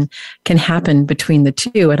co-regulation can happen between the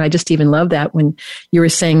two. And I just even love that when you were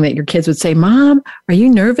saying that your kids would say, Mom, are you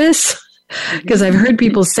nervous? Because I've heard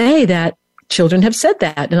people say that children have said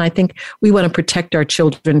that. And I think we want to protect our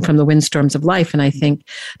children from the windstorms of life. And I think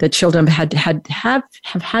that children have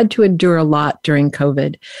had to endure a lot during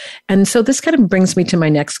COVID. And so this kind of brings me to my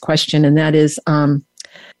next question. And that is,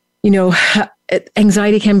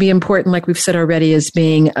 anxiety can be important, like we've said already, as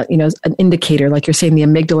being, an indicator, like you're saying, the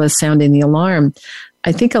amygdala is sounding the alarm.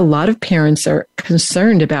 I think a lot of parents are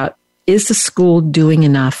concerned about, is the school doing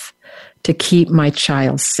enough to keep my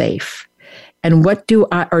child safe? And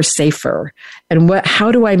are safer? And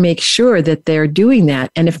how do I make sure that they're doing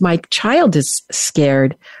that? And if my child is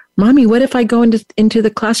scared, Mommy, what if I go into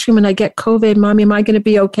the classroom and I get COVID? Mommy, am I going to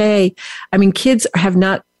be okay? I mean, kids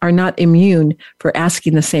are not immune for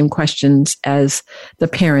asking the same questions as the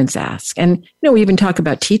parents ask. And, we even talk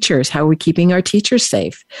about teachers. How are we keeping our teachers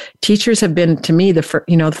safe? Teachers have been, to me, the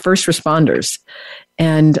first responders.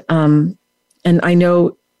 And I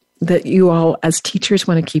know that you all as teachers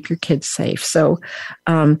want to keep your kids safe. So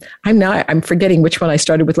I'm forgetting which one I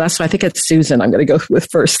started with last time. I think it's Susan. I'm going to go with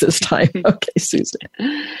first this time. Okay, Susan.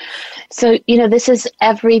 So, this is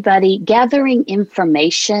everybody. Gathering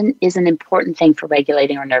information is an important thing for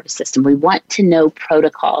regulating our nervous system. We want to know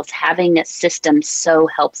protocols. Having a system so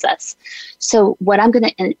helps us. So what I'm going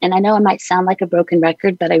to, and I know I might sound like a broken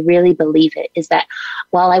record, but I really believe it, is that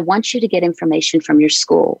while I want you to get information from your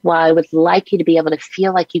school, while I would like you to be able to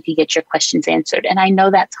feel like you could get your questions answered, and I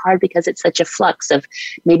know that's hard because it's such a flux of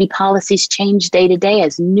maybe policies change day to day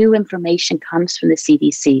as new information comes from the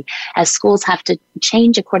CDC, as schools have to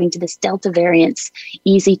change according to this Delta variant's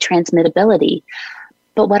easy transmittability.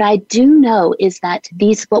 But what I do know is that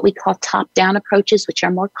these, what we call top-down approaches, which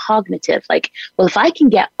are more cognitive, like, well, if I can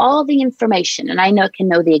get all the information and I can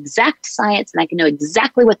know the exact science and I can know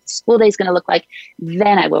exactly what the school day is going to look like,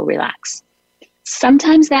 then I will relax.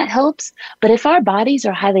 Sometimes that helps, but if our bodies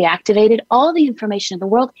are highly activated, all the information in the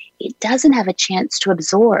world, it doesn't have a chance to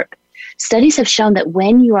absorb. Studies have shown that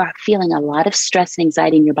when you are feeling a lot of stress and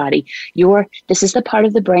anxiety in your body, this is the part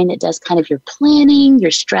of the brain that does kind of your planning,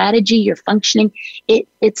 your strategy, your functioning.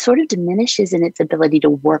 It sort of diminishes in its ability to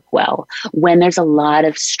work well when there's a lot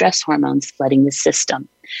of stress hormones flooding the system.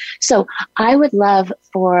 So I would love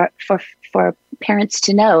for parents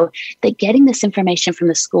to know that getting this information from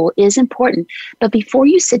the school is important. But before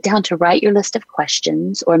you sit down to write your list of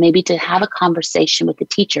questions or maybe to have a conversation with the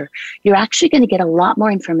teacher, you're actually going to get a lot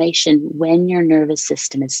more information when your nervous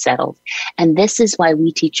system is settled. And this is why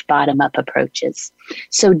we teach bottom-up approaches.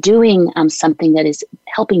 So doing something that is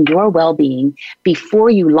helping your well-being before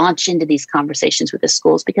you launch into these conversations with the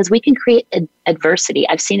schools, because we can create adversity.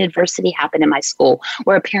 I've seen adversity happen in my school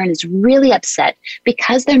where a parent is really upset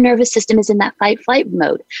because their nervous system is in that fight-flight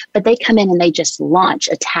mode, but they come in and they just launch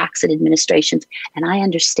attacks at administrations. And I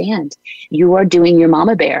understand you are doing your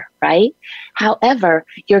mama bear, right? However,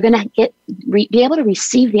 you're going to be able to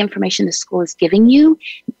receive the information the school is giving you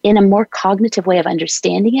in a more cognitive way of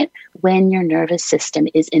understanding it when your nervous system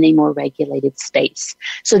is in a more regulated space.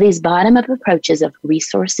 So these bottom-up approaches of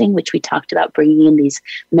resourcing, which we talked about, bringing in these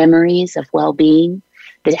memories of well-being,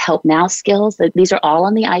 the Help Now skills, these are all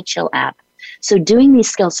on the iChill app. So doing these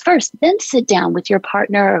skills first, then sit down with your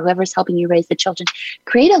partner or whoever's helping you raise the children.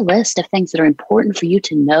 Create a list of things that are important for you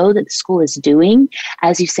to know that the school is doing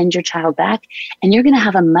as you send your child back. And you're going to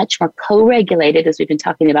have a much more co-regulated, as we've been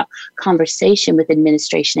talking about, conversation with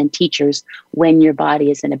administration and teachers when your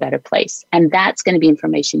body is in a better place. And that's going to be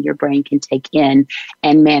information your brain can take in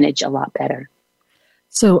and manage a lot better.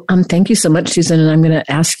 So thank you so much, Susan. And I'm going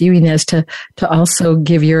to ask you, Inez, to also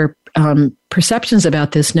give your perceptions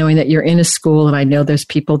about this, knowing that you're in a school, and I know there's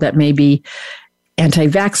people that may be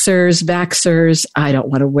anti-vaxxers, vaxxers. I don't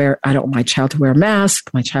want my child to wear a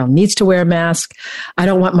mask. My child needs to wear a mask. I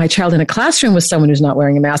don't want my child in a classroom with someone who's not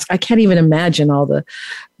wearing a mask. I can't even imagine all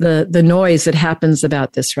the noise that happens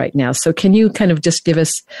about this right now. So can you kind of just give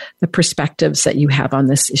us the perspectives that you have on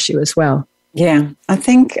this issue as well? Yeah, I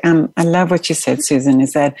think I love what you said, Susan,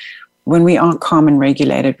 is that when we are calm and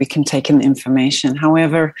regulated, we can take in the information.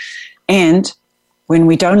 However, and when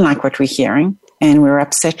we don't like what we're hearing and we're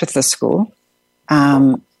upset with the school,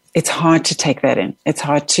 it's hard to take that in. It's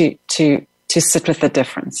hard to sit with the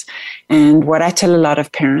difference. And what I tell a lot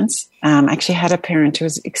of parents, I actually had a parent who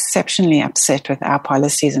was exceptionally upset with our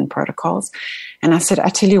policies and protocols. And I said, I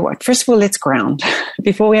tell you what, first of all, let's ground.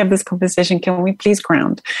 Before we have this conversation, can we please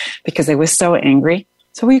ground? Because they were so angry.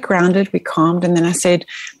 So we grounded, we calmed. And then I said,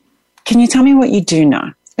 can you tell me what you do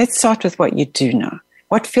know? Let's start with what you do know.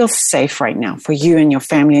 What feels safe right now for you and your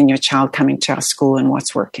family and your child coming to our school, and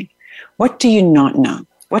what's working? What do you not know?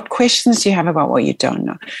 What questions do you have about what you don't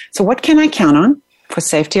know? So what can I count on? for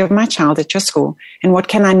safety of my child at your school, and what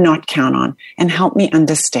can I not count on, and help me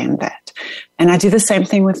understand that. And I do the same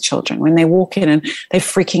thing with children when they walk in and they're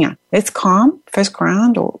freaking out. Let's calm, first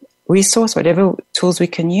ground or resource, whatever tools we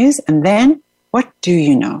can use. And then what do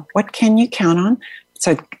you know? What can you count on?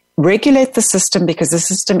 So regulate the system, because the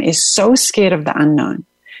system is so scared of the unknown.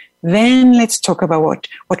 Then let's talk about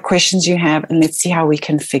what questions you have, and let's see how we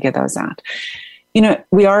can figure those out. You know,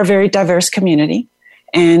 we are a very diverse community.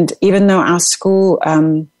 And even though our school,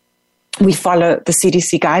 we follow the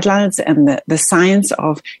CDC guidelines and the science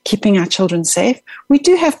of keeping our children safe, we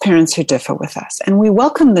do have parents who differ with us. And we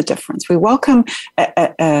welcome the difference. We welcome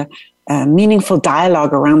a meaningful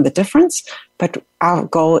dialogue around the difference. But our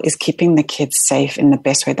goal is keeping the kids safe in the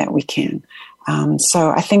best way that we can.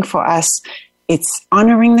 So I think for us, it's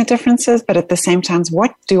honoring the differences, but at the same time,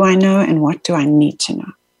 what do I know and what do I need to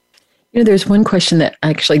know? You know, there's one question that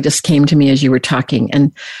actually just came to me as you were talking,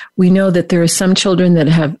 and we know that there are some children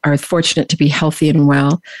that are fortunate to be healthy and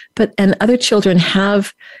well, and other children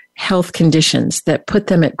have health conditions that put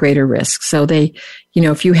them at greater risk. So they, you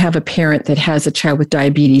know, if you have a parent that has a child with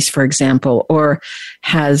diabetes, for example, or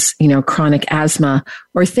has, you know, chronic asthma,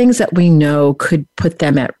 or things that we know could put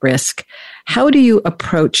them at risk, how do you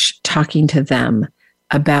approach talking to them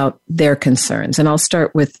about their concerns? And I'll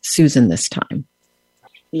start with Susan this time.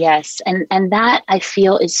 Yes. And that I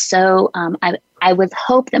feel is so, I would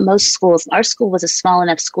hope that most schools, our school was a small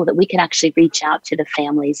enough school that we could actually reach out to the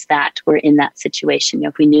families that were in that situation. You know,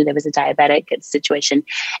 if we knew there was a diabetic situation,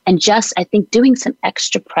 and just, I think, doing some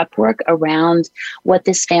extra prep work around what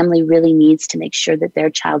this family really needs to make sure that their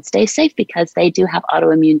child stays safe, because they do have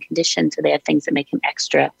autoimmune conditions, so they have things that make them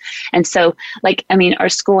extra. And so, our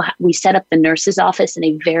school, we set up the nurse's office in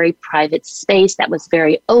a very private space that was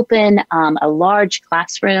very open, a large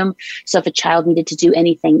classroom. So if a child needed to do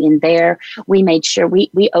anything in there, we made sure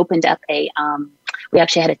we opened up we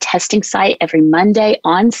actually had a testing site every Monday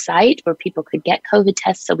on site where people could get COVID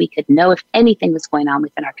tests, so we could know if anything was going on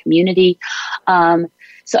within our community.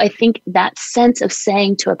 So I think that sense of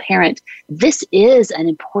saying to a parent, this is an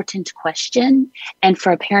important question, and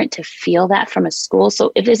for a parent to feel that from a school.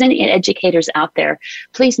 So if there's any educators out there,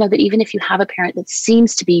 please know that even if you have a parent that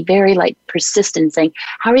seems to be very persistent, saying,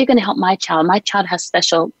 how are you going to help my child? My child has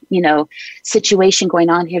special, situation going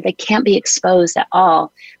on here. They can't be exposed at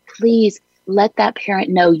all. Please let that parent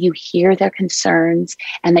know you hear their concerns,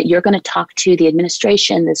 and that you're going to talk to the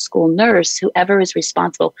administration, the school nurse, whoever is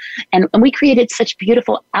responsible. And we created such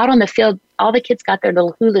beautiful, out on the field, all the kids got their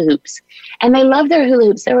little hula hoops, and they love their hula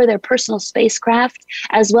hoops. They were their personal spacecraft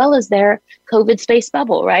as well as their COVID space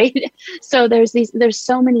bubble, right? So there's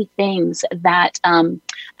so many things that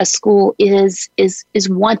a school is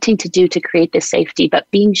wanting to do to create this safety, but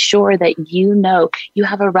being sure that you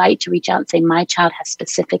have a right to reach out and say, my child has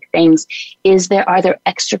specific things. Are there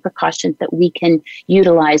extra precautions that we can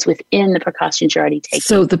utilize within the precautions you're already taking?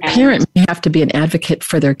 So the parent may have to be an advocate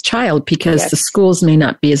for their child, because the schools may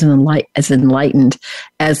not be as enlightened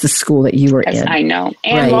as the school that you were in. I know.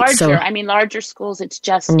 And larger schools, it's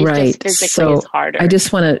just physically is harder. I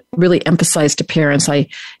just want to really emphasize to parents, I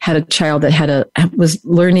had a child that was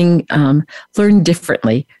learning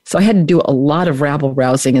differently. So I had to do a lot of rabble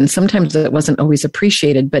rousing, and sometimes it wasn't always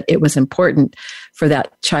appreciated, but it was important for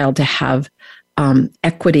that child to have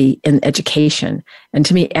equity in education. And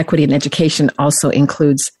to me, equity in education also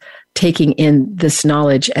includes taking in this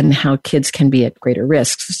knowledge and how kids can be at greater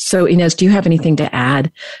risk. So Inez, do you have anything to add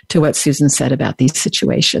to what Susan said about these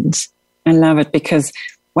situations? I love it, because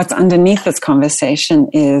what's underneath this conversation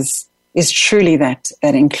is truly that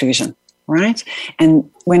inclusion, right? And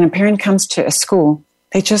when a parent comes to a school,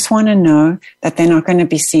 they just want to know that they're not going to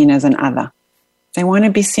be seen as an other. They want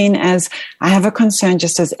to be seen as, I have a concern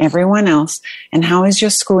just as everyone else, and how is your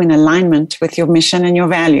school in alignment with your mission and your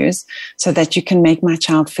values, so that you can make my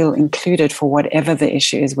child feel included for whatever the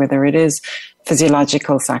issue is, whether it is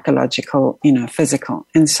physiological, psychological, physical.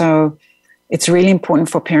 And so it's really important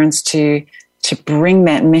for parents to bring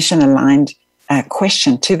that mission-aligned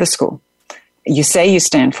question to the school. You say you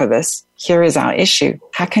stand for this. Here is our issue.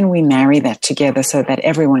 How can we marry that together so that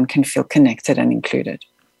everyone can feel connected and included?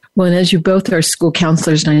 Well, and as you both are school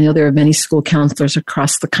counselors, and I know there are many school counselors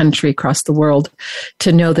across the country, across the world,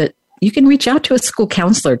 to know that you can reach out to a school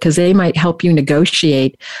counselor because they might help you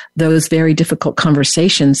negotiate those very difficult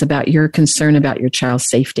conversations about your concern about your child's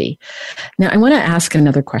safety. Now, I want to ask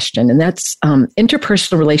another question, and that's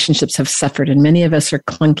interpersonal relationships have suffered, and many of us are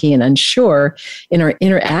clunky and unsure in our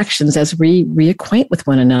interactions as we reacquaint with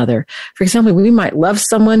one another. For example, we might love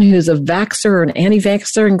someone who's a vaxxer or an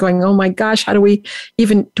anti-vaxxer and going, oh my gosh, how do we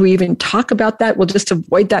even talk about that? We'll just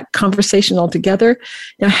avoid that conversation altogether.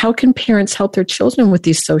 Now, how can parents help their children with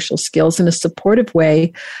these social skills in a supportive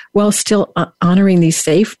way while still honoring these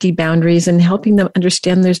safety boundaries and helping them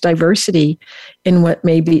understand there's diversity in what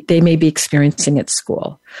they may be experiencing at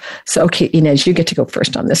school? So, okay, Inez, you get to go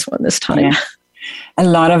first on this one this time. Yeah. A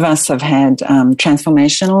lot of us have had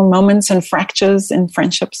transformational moments and fractures in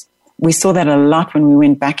friendships. We saw that a lot when we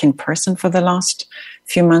went back in person for the last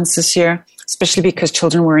few months this year, especially because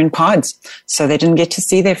children were in pods. So they didn't get to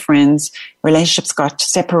see their friends. Relationships got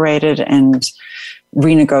separated and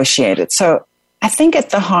renegotiated. So I think at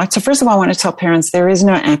the heart, so first of all, I want to tell parents there is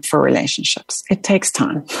no app for relationships. It takes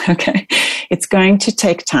time, okay? It's going to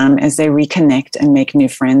take time as they reconnect and make new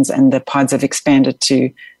friends, and the pods have expanded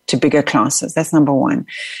to bigger classes. That's number one.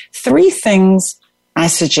 3 things I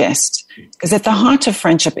suggest, because at the heart of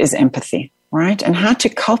friendship is empathy, right? And how to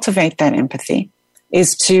cultivate that empathy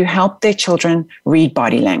is to help their children read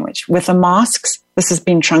body language. With the masks, this has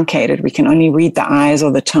been truncated. We can only read the eyes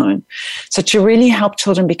or the tone. So to really help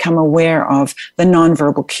children become aware of the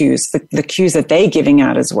nonverbal cues, the cues that they're giving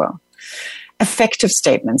out as well. Effective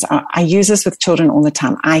statements. I use this with children all the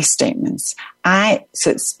time. I statements.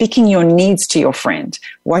 So speaking your needs to your friend,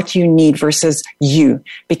 what you need versus you,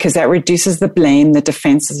 because that reduces the blame, the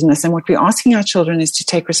defensiveness. And what we're asking our children is to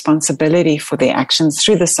take responsibility for their actions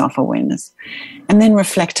through the self-awareness. And then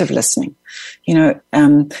reflective listening. You know,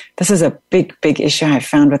 this is a big issue I've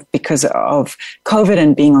found because of COVID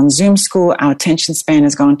and being on Zoom school, our attention span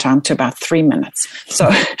has gone down to about 3 minutes.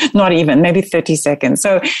 So not even, maybe 30 seconds.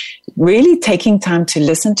 So really taking time to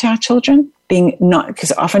listen to our children,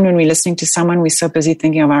 because often when we're listening to someone, we're so busy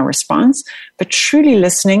thinking of our response, but truly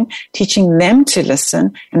listening, teaching them to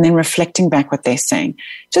listen, and then reflecting back what they're saying.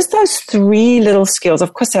 Just those 3 little skills.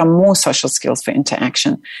 Of course, there are more social skills for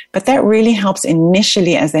interaction, but that really helps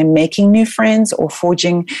initially as they're making new friends or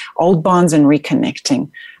forging old bonds and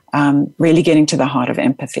reconnecting, really getting to the heart of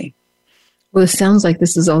empathy. Well, it sounds like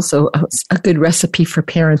this is also a good recipe for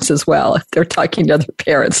parents as well. If they're talking to other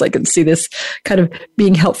parents, I can see this kind of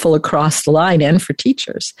being helpful across the line and for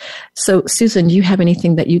teachers. So, Susan, do you have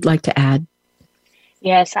anything that you'd like to add?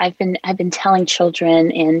 Yes, I've been telling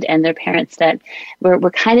children and their parents that we're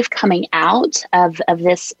kind of coming out of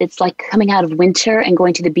this. It's like coming out of winter and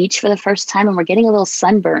going to the beach for the first time, and we're getting a little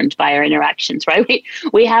sunburned by our interactions, right?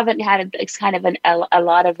 We haven't had a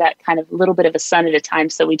lot of that kind of little bit of a sun at a time,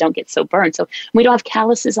 so we don't get so burned. So we don't have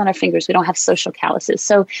calluses on our fingers. We don't have social calluses.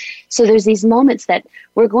 So there's these moments that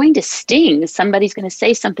we're going to sting. Somebody's going to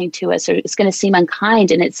say something to us, or it's going to seem unkind,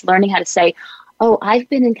 and it's learning how to say, oh, I've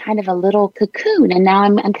been in kind of a little cocoon and now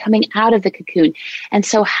I'm coming out of the cocoon. And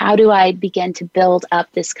so how do I begin to build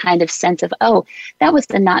up this kind of sense of, oh, that was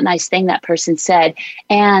the not nice thing that person said,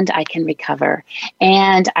 and I can recover,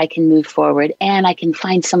 and I can move forward, and I can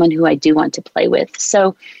find someone who I do want to play with.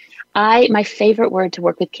 So my favorite word to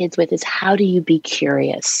work with kids with is, how do you be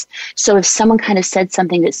curious? So if someone kind of said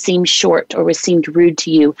something that seemed short or seemed rude to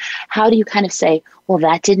you, how do you kind of say, well,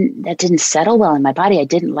 that didn't settle well in my body. I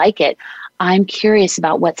didn't like it. I'm curious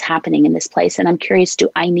about what's happening in this place. And I'm curious, do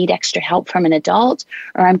I need extra help from an adult?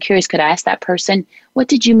 Or I'm curious, could I ask that person, what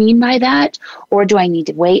did you mean by that? Or do I need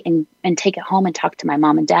to wait and take it home and talk to my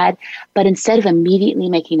mom and dad? But instead of immediately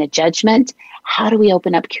making a judgment, how do we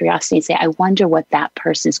open up curiosity and say, I wonder what that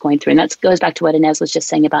person is going through? And that goes back to what Inez was just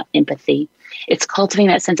saying about empathy. It's cultivating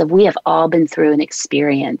that sense of we have all been through an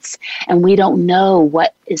experience, and we don't know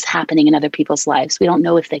what is happening in other people's lives. We don't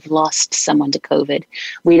know if they've lost someone to COVID.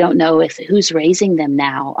 We don't know who's raising them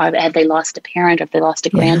now. Or have they lost a parent, or have they lost a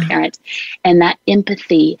grandparent? And that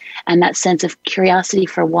empathy and that sense of curiosity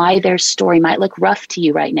for why their story might look rough to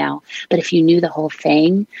you right now. But if you knew the whole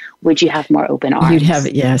thing, would you have more open arms? You'd have,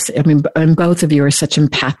 yes. I mean, and both of you are such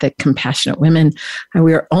empathic, compassionate women. And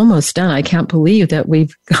we are almost done. I can't believe that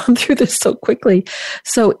we've gone through this so quickly.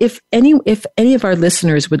 So if any of our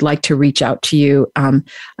listeners would like to reach out to you, I'm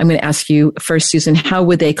going to ask you first, Susan, how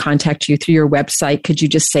would they contact you? Through your website? Could you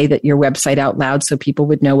just say that your website out loud so people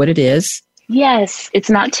would know what it is? Yes,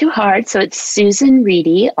 it's not too hard. So it's Susan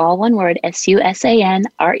Reedy, all one word,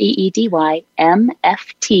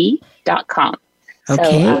 SusanReedymft.com.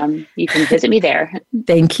 Okay. So you can visit me there.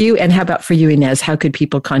 Thank you. And how about for you, Inez? How could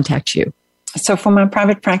people contact you? So for my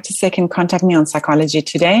private practice, they can contact me on Psychology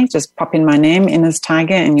Today. Just pop in my name, Inez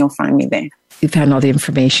Tiger, and you'll find me there. You found all the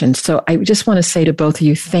information. So I just want to say to both of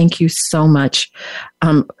you, thank you so much.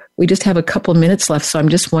 We just have a couple minutes left, so I'm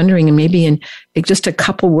just wondering, and maybe in just a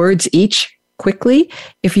couple words each, quickly,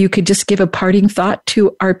 if you could just give a parting thought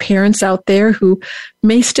to our parents out there who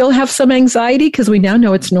may still have some anxiety, because we now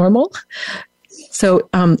know it's normal. So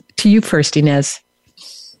to you first, Inez.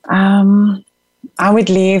 I would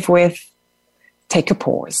leave with take a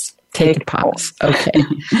pause. Take a pause. Okay.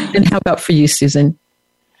 And how about for you, Susan?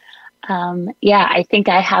 I think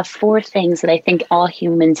I have 4 things that I think all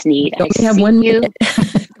humans need. Don't we have 1 minute?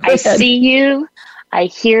 I see you, I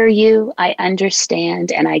hear you, I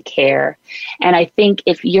understand, and I care. And I think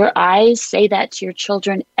if your eyes say that to your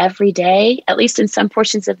children every day, at least in some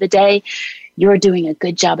portions of the day, you're doing a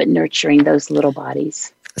good job at nurturing those little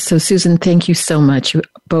bodies. So, Susan, thank you so much. You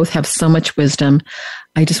both have so much wisdom.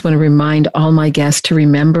 I just want to remind all my guests to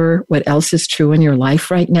remember what else is true in your life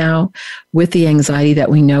right now with the anxiety that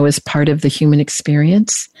we know is part of the human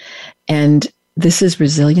experience. And this is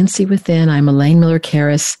Resiliency Within. I'm Elaine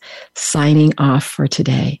Miller-Karas, signing off for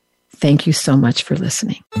today. Thank you so much for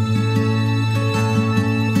listening.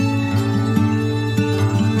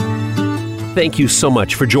 Thank you so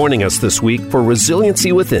much for joining us this week for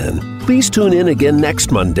Resiliency Within. Please tune in again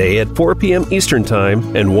next Monday at 4 p.m. Eastern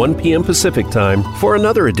Time and 1 p.m. Pacific Time for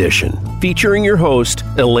another edition featuring your host,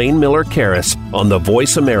 Elaine Miller-Karas, on the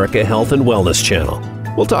Voice America Health and Wellness Channel.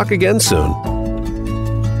 We'll talk again soon.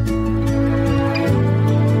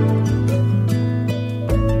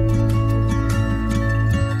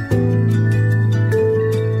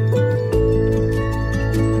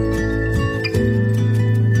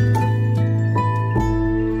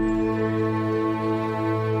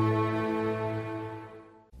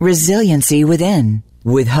 Resiliency Within,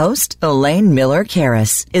 with host Elaine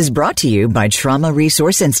Miller-Karas, is brought to you by Trauma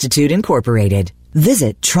Resource Institute, Incorporated.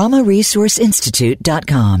 Visit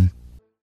traumaresourceinstitute.com.